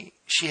see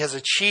she has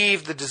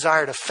achieved the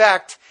desired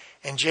effect,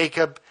 and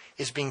Jacob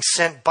is being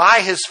sent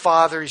by his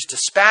father. He's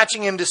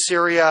dispatching him to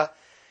Syria.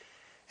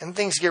 And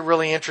things get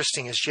really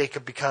interesting as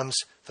Jacob becomes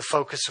the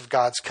focus of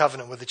God's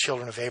covenant with the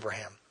children of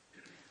Abraham.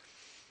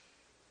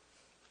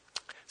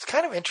 It's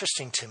kind of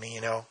interesting to me,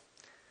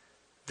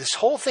 This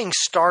whole thing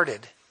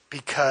started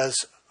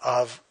because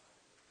of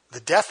the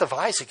death of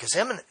Isaac is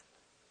imminent.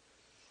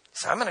 He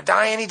said, I'm going to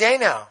die any day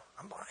now.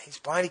 I'm blind. He's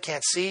blind. He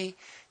can't see.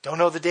 Don't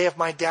know the day of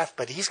my death,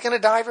 but he's going to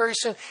die very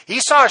soon.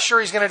 Esau is sure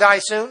he's going to die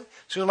soon. As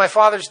soon as my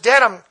father's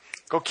dead, I'm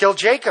go kill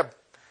Jacob.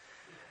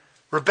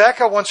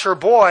 Rebekah wants her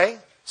boy,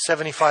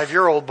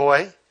 75-year-old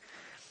boy.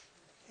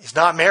 He's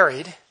not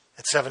married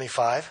at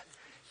 75.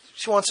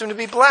 She wants him to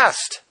be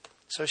blessed.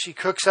 So she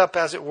cooks up,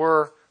 as it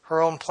were,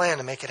 her own plan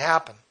to make it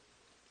happen.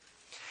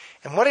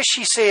 And what does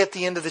she say at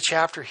the end of the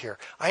chapter here?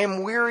 I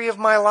am weary of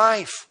my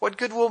life. What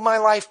good will my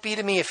life be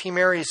to me if he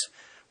marries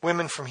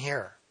women from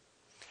here?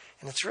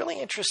 And it's really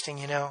interesting,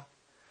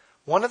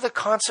 one of the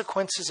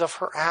consequences of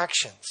her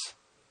actions,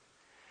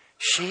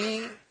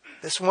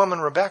 this woman,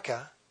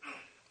 Rebekah,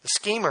 the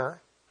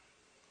schemer,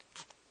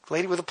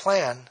 lady with a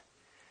plan,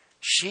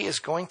 she is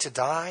going to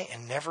die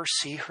and never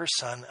see her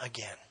son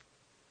again.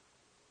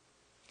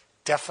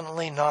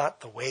 Definitely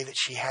not the way that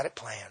she had it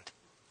planned.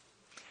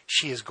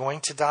 She is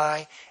going to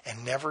die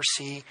and never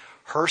see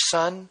her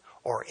son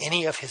or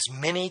any of his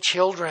many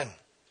children.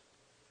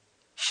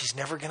 She's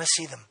never going to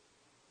see them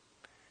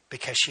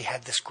because she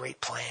had this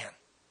great plan.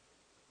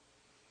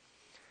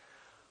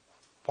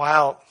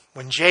 While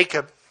when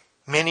Jacob,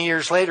 many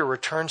years later,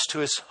 returns to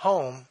his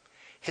home,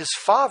 his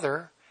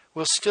father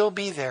will still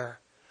be there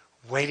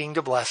waiting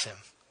to bless him.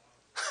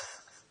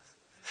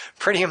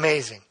 Pretty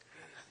amazing.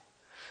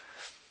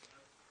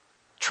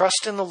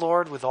 Trust in the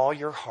Lord with all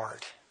your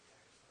heart.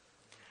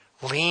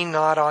 Lean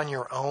not on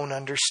your own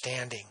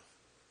understanding.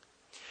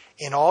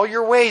 In all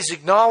your ways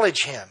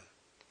acknowledge him,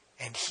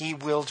 and he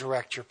will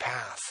direct your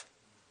path.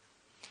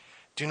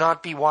 Do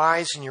not be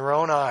wise in your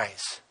own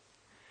eyes.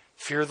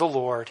 Fear the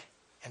Lord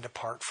and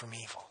depart from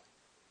evil.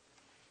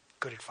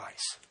 Good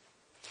advice.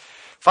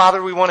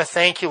 Father, we want to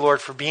thank you, Lord,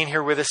 for being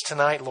here with us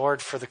tonight,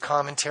 Lord, for the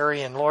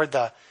commentary and, Lord,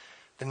 the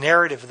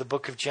narrative of the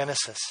book of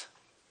Genesis.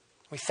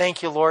 We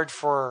thank you, Lord,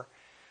 for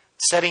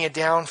setting it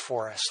down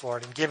for us,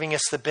 Lord, and giving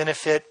us the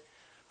benefit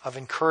of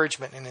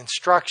encouragement and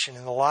instruction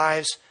in the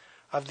lives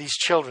of these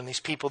children, these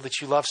people that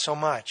you love so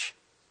much.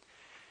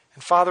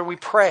 And Father, we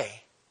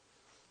pray,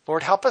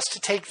 Lord, help us to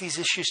take these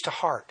issues to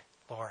heart,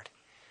 Lord,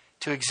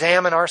 to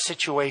examine our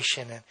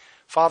situation and,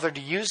 Father,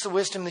 to use the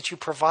wisdom that you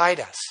provide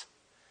us.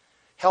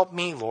 Help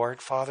me,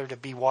 Lord, Father, to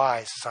be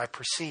wise as I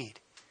proceed,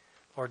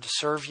 Lord, to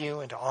serve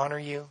you and to honor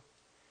you,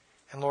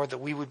 and Lord, that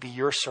we would be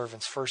your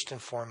servants first and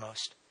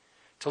foremost,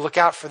 to look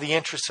out for the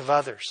interests of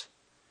others,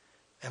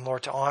 and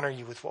Lord, to honor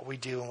you with what we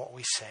do and what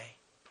we say.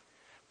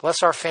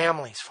 Bless our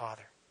families,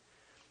 Father.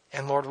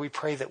 And Lord, we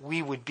pray that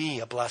we would be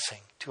a blessing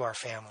to our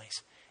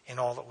families in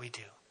all that we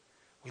do.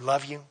 We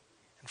love you.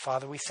 And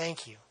Father, we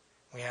thank you.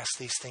 We ask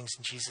these things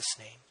in Jesus'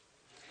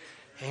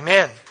 name.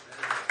 Amen.